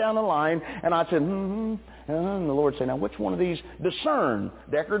fisherman right down the line, and I said, and the Lord said, now which one of these, discern,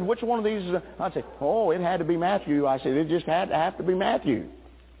 Deckard, which one of these, I'd say, it had to be Matthew. I said, it just had to have to be Matthew.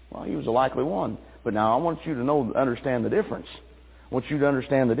 Well, he was a likely one. But now I want you to understand the difference. I want you to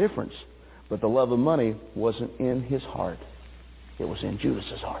understand the difference. But the love of money wasn't in his heart. It was in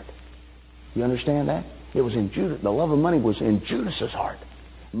Judas's heart. You understand that? It was in Judas. The love of money was in Judas's heart.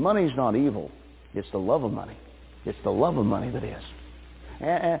 Money's not evil. It's the love of money. It's the love of money that is.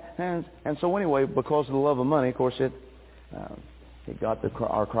 And so anyway, because of the love of money, of course, it got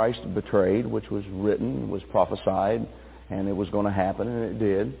our Christ betrayed, which was written, was prophesied, and it was going to happen, and it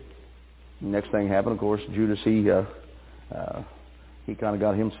did. Next thing happened, of course, Judas, he kind of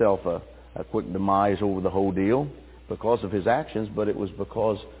got himself a quick demise over the whole deal because of his actions, but it was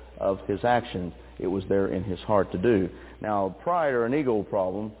because of his actions. It was there in his heart to do. Now, pride or an ego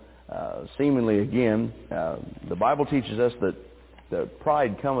problem, seemingly again, the Bible teaches us that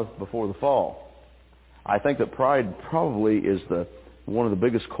pride cometh before the fall. I think that pride probably is one of the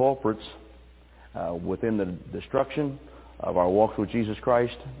biggest culprits within the destruction of our walks with Jesus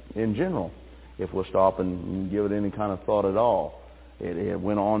Christ in general, if we'll stop and give it any kind of thought at all. It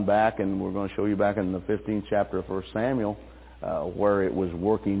went on back, and we're going to show you back in the 15th chapter of 1 Samuel, where it was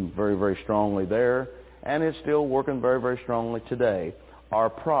working very, very strongly there, and it's still working very, very strongly today.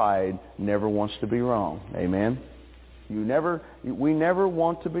 Our pride never wants to be wrong. Amen? We never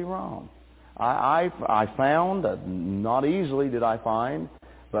want to be wrong. I found, not easily did I find,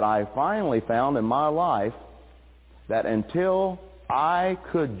 But I finally found in my life that until I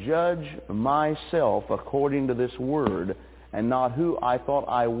could judge myself according to this Word and not who I thought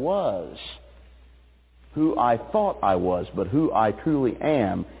I was, but who I truly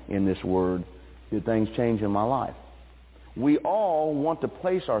am in this Word, did things change in my life. We all want to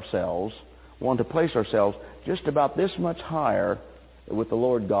place ourselves just about this much higher with the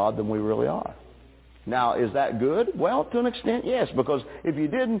Lord God than we really are. Now, is that good? Well, to an extent, yes, because if you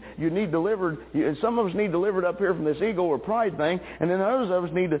didn't, you need delivered. Some of us need delivered up here from this ego or pride thing, and then others of us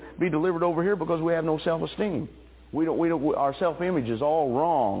need to be delivered over here because we have no self-esteem. Our self-image is all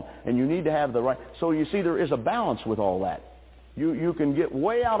wrong, and you need to have the right. So you see, there is a balance with all that. You can get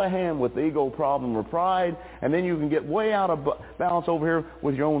way out of hand with the ego problem or pride, and then you can get way out of balance over here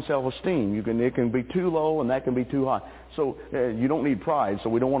with your own self-esteem. It can be too low, and that can be too high. So you don't need pride, so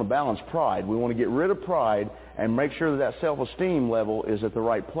we don't want to balance pride. We want to get rid of pride and make sure that self-esteem level is at the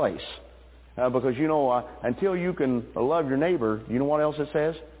right place. Because, until you can love your neighbor, you know what else it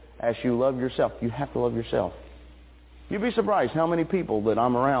says? As you love yourself. You have to love yourself. You'd be surprised how many people that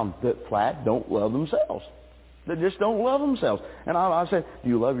I'm around that flat don't love themselves. They just don't love themselves. And I said, do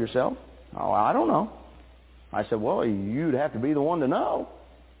you love yourself? Oh, I don't know. I said, well, you'd have to be the one to know.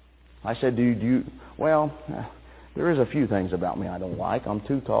 I said, well, there is a few things about me I don't like. I'm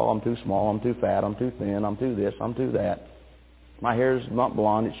too tall, I'm too small, I'm too fat, I'm too thin, I'm too this, I'm too that. My hair is not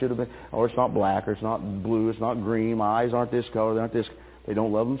blonde, it should have been, or it's not black, or it's not blue, it's not green, my eyes aren't this color, they aren't this. They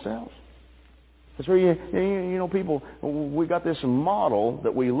don't love themselves. That's where people, we got this model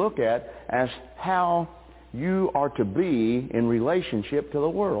that we look at as how you are to be in relationship to the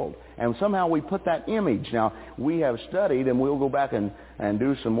world. And somehow we put that image. Now, we have studied, and we'll go back and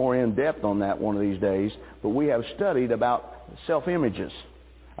do some more in-depth on that one of these days, but we have studied about self-images,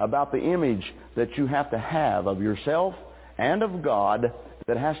 about the image that you have to have of yourself and of God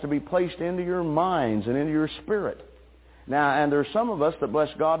that has to be placed into your minds and into your spirit. Now, and there's some of us that, bless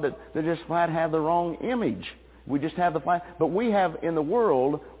God, that just flat have the wrong image. We just have the flat. But we have, in the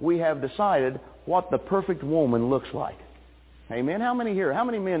world, we have decided what the perfect woman looks like. Amen? How many here? How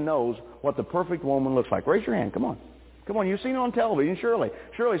many men knows what the perfect woman looks like? Raise your hand. Come on. Come on. You've seen it on television, surely.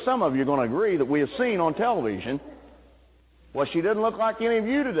 Surely some of you are going to agree that we have seen on television. Well, she doesn't look like any of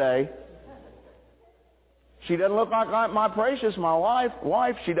you today. She doesn't look like my precious, my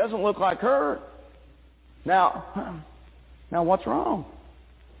wife. She doesn't look like her. Now, what's wrong?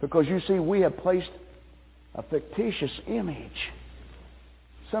 Because you see, we have placed a fictitious image.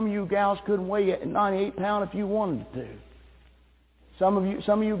 Some of you gals couldn't weigh 98 pounds if you wanted to. Some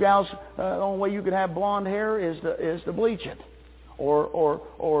of you gals, the only way you could have blonde hair is to bleach it, or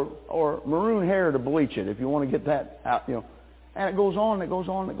maroon hair to bleach it if you want to get that out. And it goes on, and it goes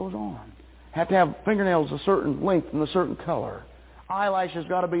on, and it goes on. Have to have fingernails a certain length and a certain color. Eyelashes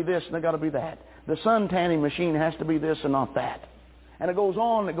got to be this and they got to be that. The sun tanning machine has to be this and not that. And it goes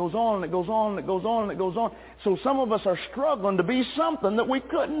on, and it goes on, and it goes on, and it goes on, and it goes on. So some of us are struggling to be something that we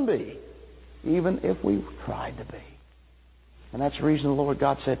couldn't be, even if we tried to be. And that's the reason the Lord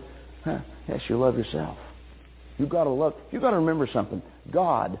God said, yes, you love yourself. You've got to remember something.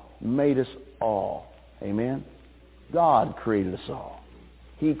 God made us all. Amen? God created us all.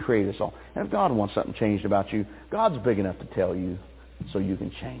 He created us all. And if God wants something changed about you, God's big enough to tell you so you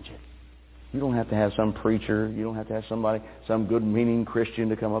can change it. You don't have to have some preacher. You don't have to have some good-meaning Christian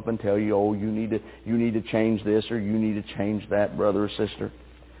to come up and tell you, oh, you need to change this or you need to change that, brother or sister.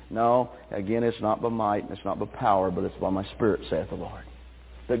 No, again, it's not by might and it's not by power, but it's by my Spirit, saith the Lord.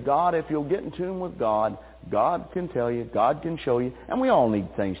 That God, if you'll get in tune with God, God can tell you, God can show you, and we all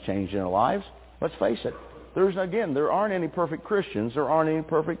need things changed in our lives. Let's face it. There aren't any perfect Christians. There aren't any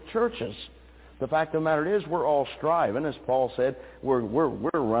perfect churches. The fact of the matter is, we're all striving. As Paul said, we're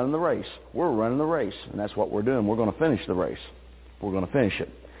running the race. We're running the race, and that's what we're doing. We're going to finish the race. We're going to finish it.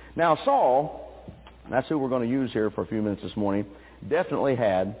 Now, Saul, that's who we're going to use here for a few minutes this morning, definitely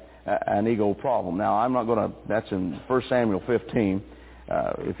had an ego problem. Now, I'm not going to, that's in 1 Samuel 15.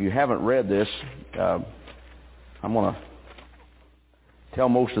 If you haven't read this, I'm going to tell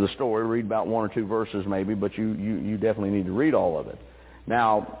most of the story, read about one or two verses maybe, but you definitely need to read all of it.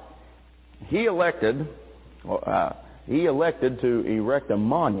 Now, he elected to erect a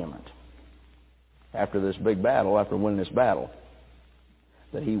monument after this big battle, after winning this battle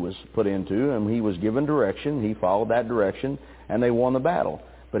that he was put into, and he was given direction. He followed that direction, and they won the battle.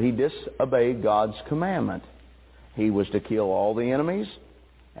 But he disobeyed God's commandment. He was to kill all the enemies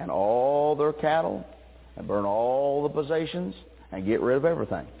and all their cattle and burn all the possessions and get rid of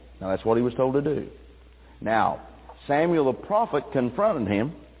everything. Now, that's what he was told to do. Now, Samuel the prophet confronted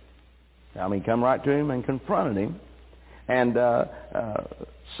him. He come right to him and confronted him. And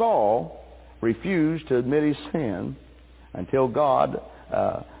Saul refused to admit his sin until God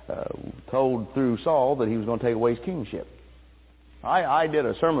told through Saul that he was going to take away his kingship. I did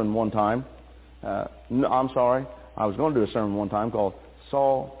a sermon one time. I was going to do a sermon one time called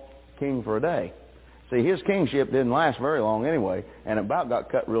Saul, King for a Day. See, his kingship didn't last very long anyway, and it about got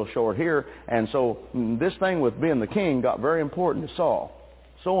cut real short here. And so this thing with being the king got very important to Saul.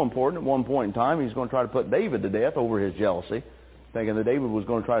 So important at one point in time, he's going to try to put David to death over his jealousy, thinking that David was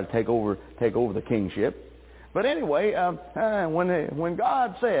going to try to take over the kingship. But anyway, when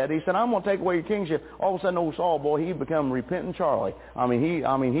God said, he said, I'm going to take away your kingship, all of a sudden old Saul, boy, he become repentant Charlie.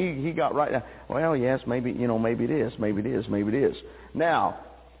 He got right down. Well, yes, maybe it is. Now,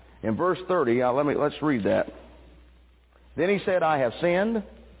 in verse 30, let's read that. Then he said, I have sinned,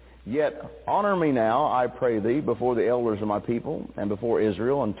 yet honor me now, I pray thee, before the elders of my people and before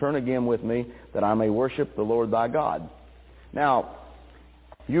Israel, and turn again with me, that I may worship the Lord thy God. Now,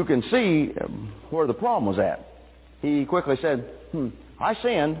 you can see where the problem was at. He quickly said, I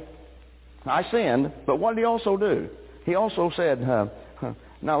sinned, but what did he also do? He also said,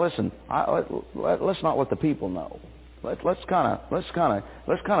 now listen, let's not let the people know. Let's kind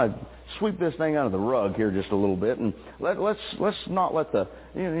of sweep this thing under the rug here just a little bit, and let's not let the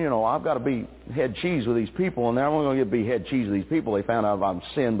I've got to be head cheese with these people, and they're only going to be head cheese with these people. They found out I've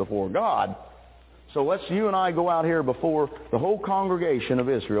sinned before God. So let's you and I go out here before the whole congregation of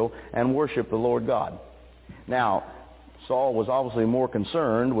Israel and worship the Lord God. Now, Saul was obviously more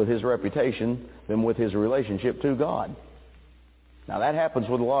concerned with his reputation than with his relationship to God. Now, that happens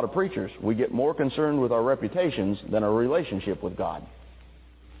with a lot of preachers. We get more concerned with our reputations than our relationship with God.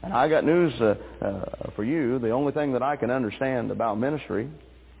 And I got news for you. The only thing that I can understand about ministry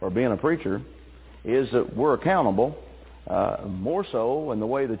or being a preacher is that we're accountable more so in the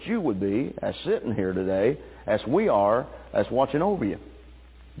way that you would be as sitting here today as we are as watching over you,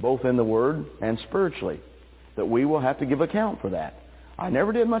 both in the Word and spiritually, that we will have to give account for that. I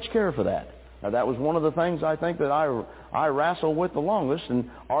never did much care for that. Now, that was one of the things I think that I wrestled with the longest and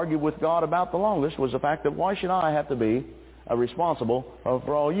argued with God about the longest, was the fact that why should I have to be responsible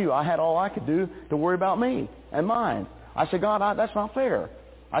for all you? I had all I could do to worry about me and mine. I said, God, that's not fair.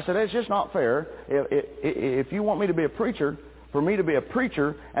 I said, it's just not fair if you want me to be a preacher, for me to be a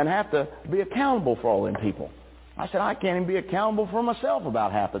preacher and have to be accountable for all them people. I said, I can't even be accountable for myself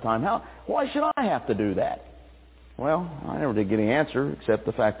about half the time. Why should I have to do that? Well, I never did get any answer except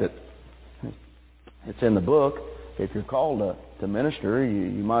the fact that it's in the book. If you're called to minister,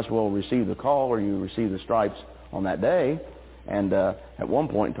 you might as well receive the call or you receive the stripes on that day. And at one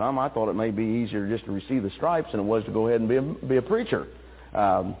point in time, I thought it may be easier just to receive the stripes than it was to go ahead and be a preacher.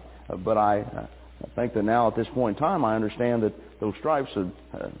 But I think that now at this point in time, I understand that those stripes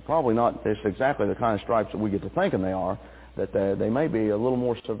are probably not just exactly the kind of stripes that we get to thinking they are, that they may be a little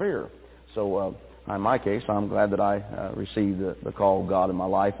more severe. So in my case, I'm glad that I received the call of God in my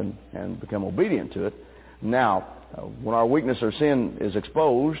life and become obedient to it. Now, when our weakness or sin is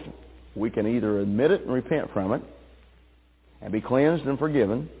exposed, we can either admit it and repent from it and be cleansed and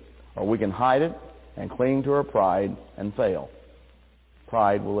forgiven, or we can hide it and cling to our pride and fail.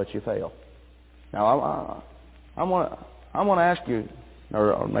 Pride will let you fail. Now, I want to ask you,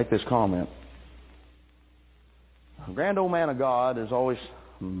 or make this comment. A grand old man of God has always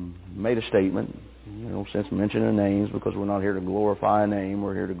made a statement, since mentioning names, because we're not here to glorify a name,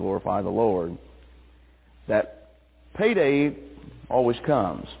 we're here to glorify the Lord, that payday always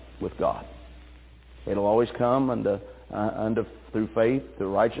comes with God. It'll always come through faith to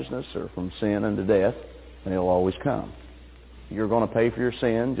righteousness, or from sin unto death, and it'll always come. You're going to pay for your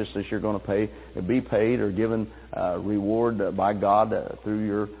sin just as you're going to be paid or given reward by God through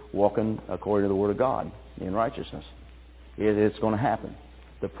your walking according to the Word of God in righteousness. It's going to happen.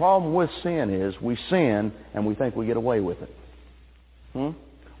 The problem with sin is we sin and we think we get away with it.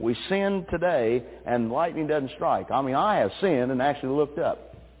 We sin today and lightning doesn't strike. I have sinned and actually looked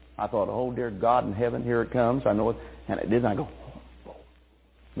up. I thought, oh, dear God in heaven, here it comes. I know it. And it didn't. I go, oh.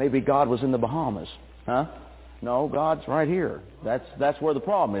 Maybe God was in the Bahamas. No, God's right here. That's where the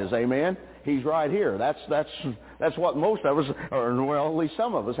problem is. Amen. He's right here. That's what most of us, or well, at least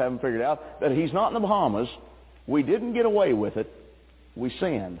some of us, haven't figured out, that He's not in the Bahamas. We didn't get away with it. We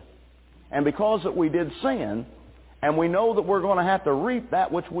sinned, and because that we did sin, and we know that we're going to have to reap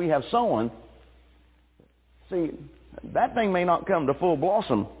that which we have sown. See, that thing may not come to full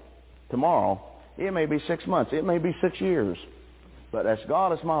blossom tomorrow. It may be 6 months. It may be 6 years. But as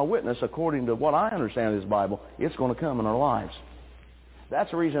God is my witness, according to what I understand of His Bible, it's going to come in our lives.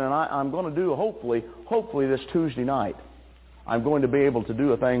 That's the reason I'm going to do, hopefully this Tuesday night, I'm going to be able to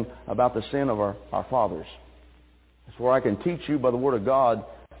do a thing about the sin of our fathers. It's where I can teach you by the Word of God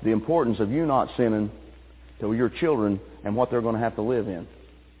the importance of you not sinning to your children and what they're going to have to live in.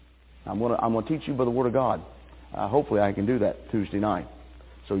 I'm going to teach you by the Word of God. Hopefully I can do that Tuesday night.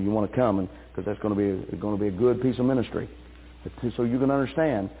 So you want to come, because that's going to be a good piece of ministry. So you can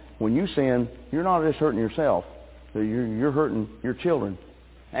understand, when you sin, you're not just hurting yourself. You're hurting your children.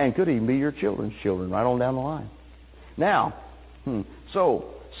 And could even be your children's children right on down the line. Now, so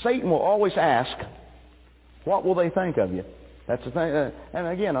Satan will always ask, what will they think of you? That's the thing. And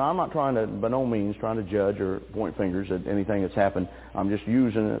again, I'm not by no means trying to judge or point fingers at anything that's happened. I'm just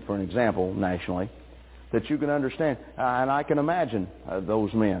using it for an example nationally that you can understand. And I can imagine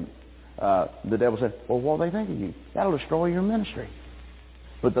those men. The devil said, well, what will they think of you? That'll destroy your ministry.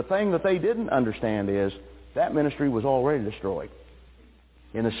 But the thing that they didn't understand is that ministry was already destroyed.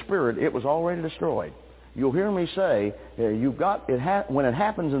 In the spirit, it was already destroyed. You'll hear me say, when it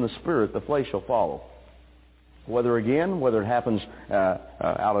happens in the spirit, the flesh shall follow. Whether it happens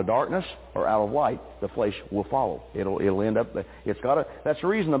out of darkness or out of light, the flesh will follow. It'll end up. That's the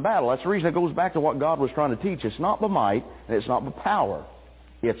reason of battle. That's the reason it goes back to what God was trying to teach. It's not by might and it's not by power.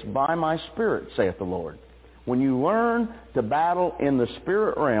 It's by my Spirit, saith the Lord. When you learn to battle in the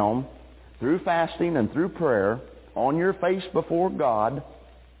spirit realm through fasting and through prayer, on your face before God,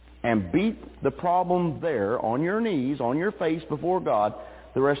 and beat the problem there on your knees, on your face before God,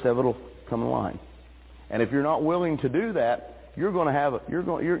 the rest of it will come in line. And if you're not willing to do that, you're going to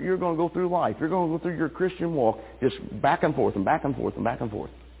go through life. You're going to go through your Christian walk just back and forth and back and forth and back and forth,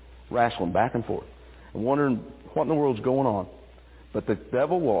 wrestling back and forth, and wondering what in the world's going on. But the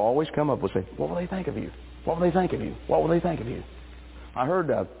devil will always come up and say, what will they think of you? What will they think of you? What will they think of you? I heard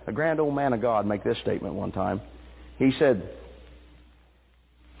a grand old man of God make this statement one time. He said,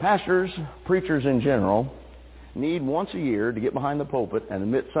 pastors, preachers in general, need once a year to get behind the pulpit and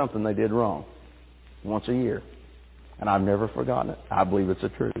admit something they did wrong. Once a year. And I've never forgotten it. I believe it's the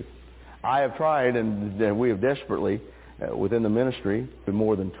truth. I have tried, and we have desperately, within the ministry,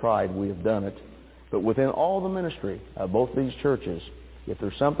 more than tried, we have done it. But within all the ministry of both these churches, if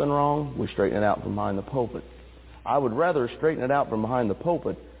there's something wrong, we straighten it out from behind the pulpit. I would rather straighten it out from behind the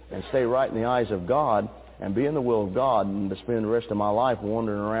pulpit and stay right in the eyes of God and be in the will of God and to spend the rest of my life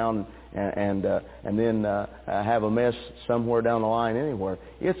wandering around and then have a mess somewhere down the line anywhere.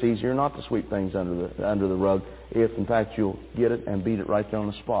 It's easier not to sweep things under the rug if, in fact, you'll get it and beat it right there on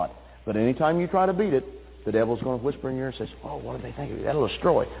the spot. But anytime you try to beat it, the devil's going to whisper in your ear and says, oh, what do they think of you? That'll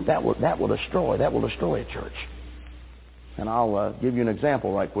destroy. That will destroy a church. And I'll give you an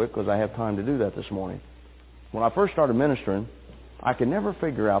example right quick because I have time to do that this morning. When I first started ministering, I could never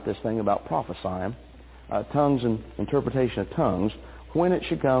figure out this thing about prophesying, tongues and interpretation of tongues, when it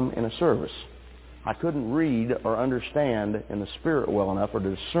should come in a service. I couldn't read or understand in the spirit well enough, or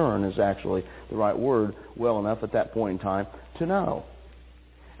discern is actually the right word, well enough at that point in time to know.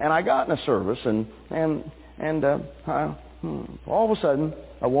 And I got in a service, and all of a sudden,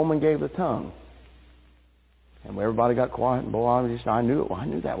 a woman gave the tongue. And everybody got quiet, and boy, I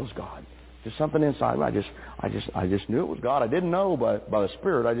knew that was God. Just something inside me. I just knew it was God. I didn't know by the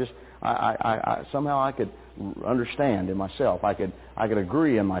Spirit. I somehow I could understand in myself. I could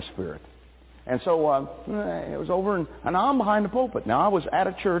agree in my spirit. And so it was over, and I'm behind the pulpit. Now I was at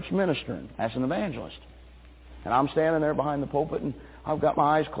a church ministering as an evangelist, and I'm standing there behind the pulpit, and I've got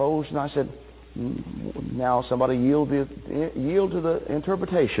my eyes closed, and I said, "Now somebody yield to the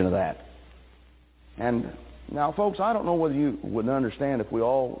interpretation of that." And now, folks, I don't know whether you would understand if we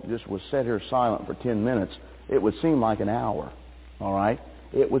all just was sit here silent for 10 minutes. It would seem like an hour, all right?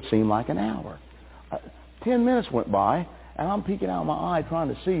 It would seem like an hour. 10 minutes went by, and I'm peeking out my eye trying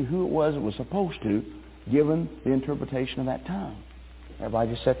to see who it was that was supposed to, given the interpretation of that tongue.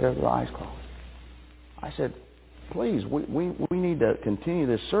 Everybody just sat there with their eyes closed. I said, please, we need to continue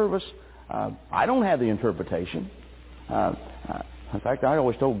this service. I don't have the interpretation. In fact, I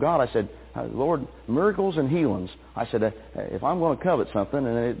always told God, I said, Lord, miracles and healings. I said, if I'm going to covet something,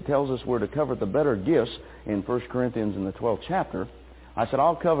 and it tells us we're to covet the better gifts in 1 Corinthians in the 12th chapter, I said,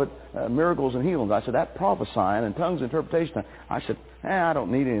 I'll covet miracles and healings. I said, that prophesying and tongues interpretation, I said, I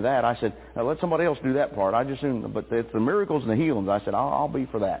don't need any of that. I said, let somebody else do that part. But it's the miracles and the healings. I said, I'll be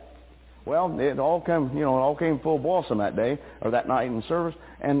for that. Well, it all came full blossom that day, or that night in service.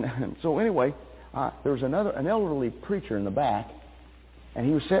 And so anyway, there was an elderly preacher in the back, and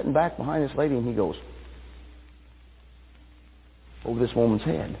he was sitting back behind this lady, and he goes, over this woman's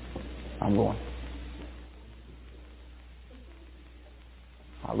head. I'm going.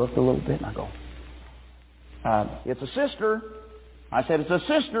 I looked a little bit, and I go, it's a sister. I said, it's a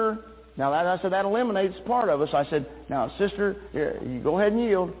sister. Now, I said, that eliminates part of us. I said, now, sister, here, you go ahead and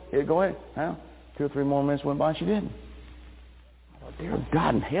yield. Here, go ahead. Well, 2 or 3 more minutes went by, and she didn't. I thought, dear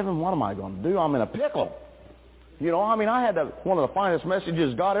God in heaven, what am I going to do? I'm in a pickle. You know, I mean, I had one of the finest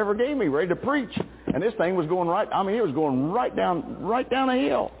messages God ever gave me, ready to preach. And this thing was going right, I mean, it was going right down a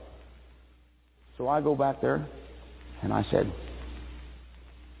hill. So I go back there, and I said,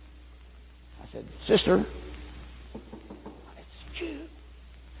 Sister, it's you.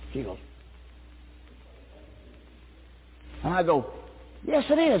 She goes, and I go, yes,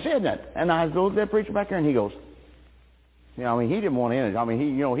 it is, isn't it? And I go to that preacher back there, and he goes, you know, I mean, he didn't want in it. I mean,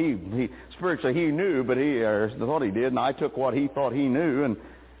 he spiritually he knew, but he thought he did, and I took what he thought he knew, and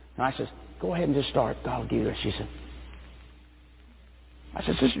I said, go ahead and just start. God will give you it. She said, I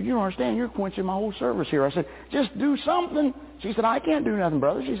said, Sister, you don't understand. You're quenching my whole service here. I said, just do something. She said, I can't do nothing,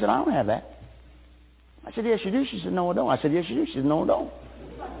 brother. She said, I don't have that. I said, yes, you do. She said, no, I don't. I said, yes, you do. She said, no, I don't.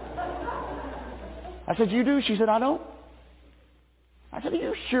 I said, you do? She said, I don't. I said, are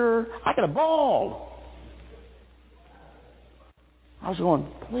you sure? I could have bawled. I was going,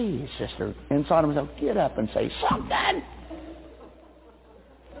 please, sister, inside of myself, get up and say something. I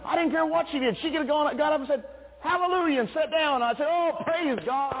didn't care what she did. She could have got up and said, hallelujah, and sat down. I said, oh, praise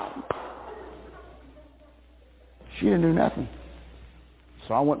God. She didn't do nothing.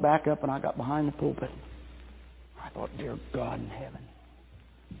 So I went back up and I got behind the pulpit. I thought, dear God in heaven,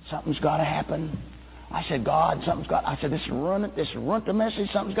 something's got to happen. I said, God, something's got. I said, this is run the message.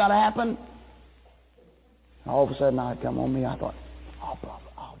 Something's got to happen. And all of a sudden, I had come on me. I thought,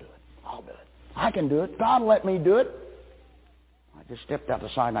 I'll do it. I can do it. God let me do it. I just stepped out the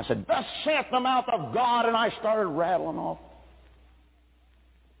side and I said, thus saith the mouth of God, and I started rattling off.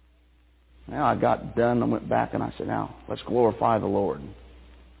 Now I got done and went back and I said, now let's glorify the Lord.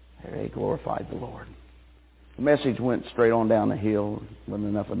 They glorified the Lord. The message went straight on down the hill. Wasn't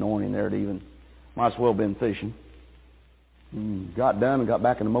enough anointing there to even, might as well have been fishing. Got done and got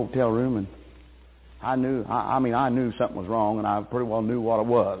back in the motel room, and I knew something was wrong, and I pretty well knew what it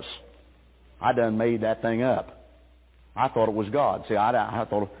was. I done made that thing up. I thought it was God. See, I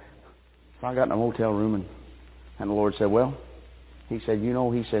thought, so I got in the motel room, and the Lord said, well, he said,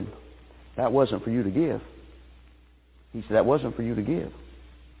 that wasn't for you to give. He said, that wasn't for you to give.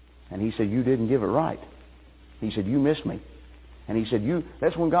 And he said, you didn't give it right. He said, you missed me. And he said,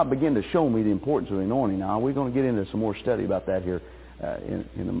 that's when God began to show me the importance of the anointing. Now, we're going to get into some more study about that here in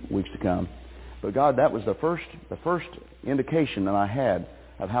the weeks to come. But God, that was the first indication that I had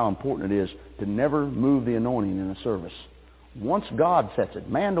of how important it is to never move the anointing in a service. Once God sets it,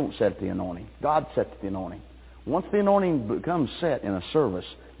 man don't set the anointing. God sets the anointing. Once the anointing becomes set in a service,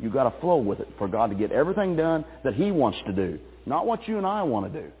 you've got to flow with it for God to get everything done that He wants to do, not what you and I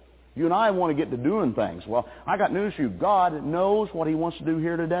want to do. You and I want to get to doing things. Well, I got news for you. God knows what He wants to do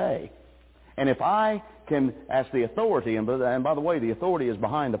here today. And if I can, as the authority, and by the way, the authority is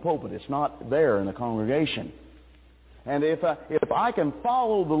behind the pulpit. It's not there in the congregation. And if I can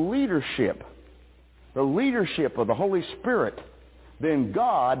follow the leadership of the Holy Spirit, then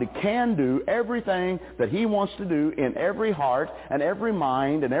God can do everything that He wants to do in every heart and every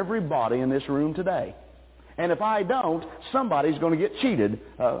mind and every body in this room today. And if I don't, somebody's going to get cheated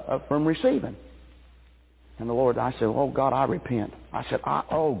from receiving. And the Lord, I said, oh, God, I repent. I said,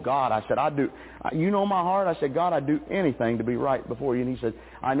 I do. You know my heart. I said, God, I'd do anything to be right before you. And He said,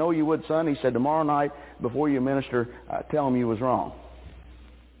 I know you would, son. He said, tomorrow night, before you minister, tell him you was wrong.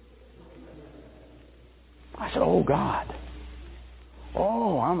 I said, oh, God.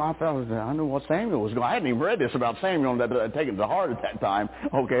 Oh, I knew what Samuel was doing. I hadn't even read this about Samuel that I'd taken to heart at that time.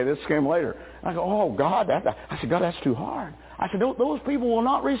 Okay, this came later. I go, oh, God. I said, God, that's too hard. I said, those people will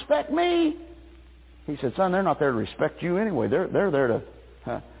not respect me. He said, son, they're not there to respect you anyway. They're there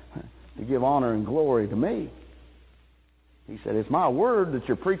to give honor and glory to me. He said, it's my word that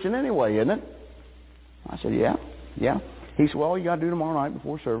you're preaching anyway, isn't it? I said, yeah. He said, well, all you got to do tomorrow night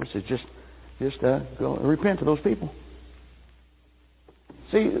before service is just go repent to those people.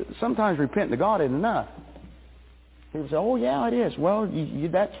 See, sometimes repenting to God isn't enough. People say, oh, yeah, it is. Well,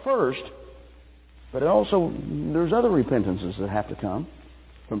 that's first. But also, there's other repentances that have to come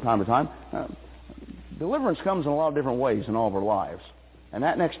from time to time. Deliverance comes in a lot of different ways in all of our lives. And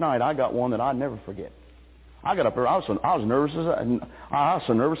that next night, I got one that I'd never forget. I got up there. I was nervous. I was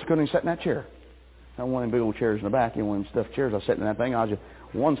so nervous I couldn't even sit in that chair. I had one of them big old chairs in the back. One of them stuffed chairs. I was sitting in that thing. I was just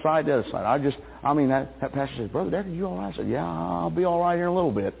one side, the other side. That pastor said, Brother Deckard, you all right? I said, yeah, I'll be all right here in a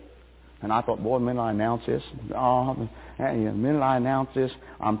little bit. And I thought, boy, the minute I announce this,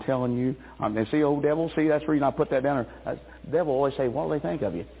 I'm telling you. And see, old devil, that's the reason I put that down there. The devil always say, what do they think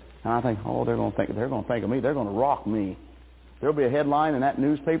of you? And I think, oh, they're going to think of me. They're going to rock me. There'll be a headline in that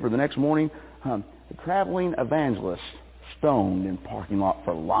newspaper the next morning, the traveling evangelist stoned in parking lot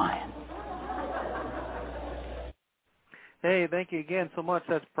for lying. Hey, thank you again so much.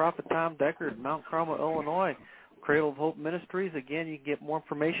 That's Prophet Tom Deckard, Mount Carmel, Illinois, Cradle of Hope Ministries. Again, you can get more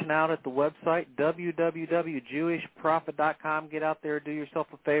information out at the website, www.jewishprophet.com. Get out there, do yourself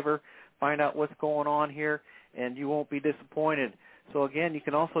a favor, find out what's going on here, and you won't be disappointed. So, again, you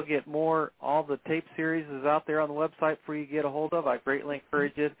can also get all the tape series is out there on the website for you to get a hold of. I greatly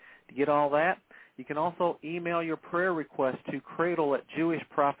encourage you to get all that. You can also email your prayer request to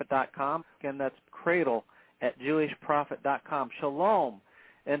cradle@jewishprophet.com. Again, that's cradle@jewishprophet.com. Shalom.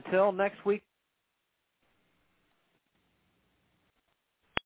 Until next week.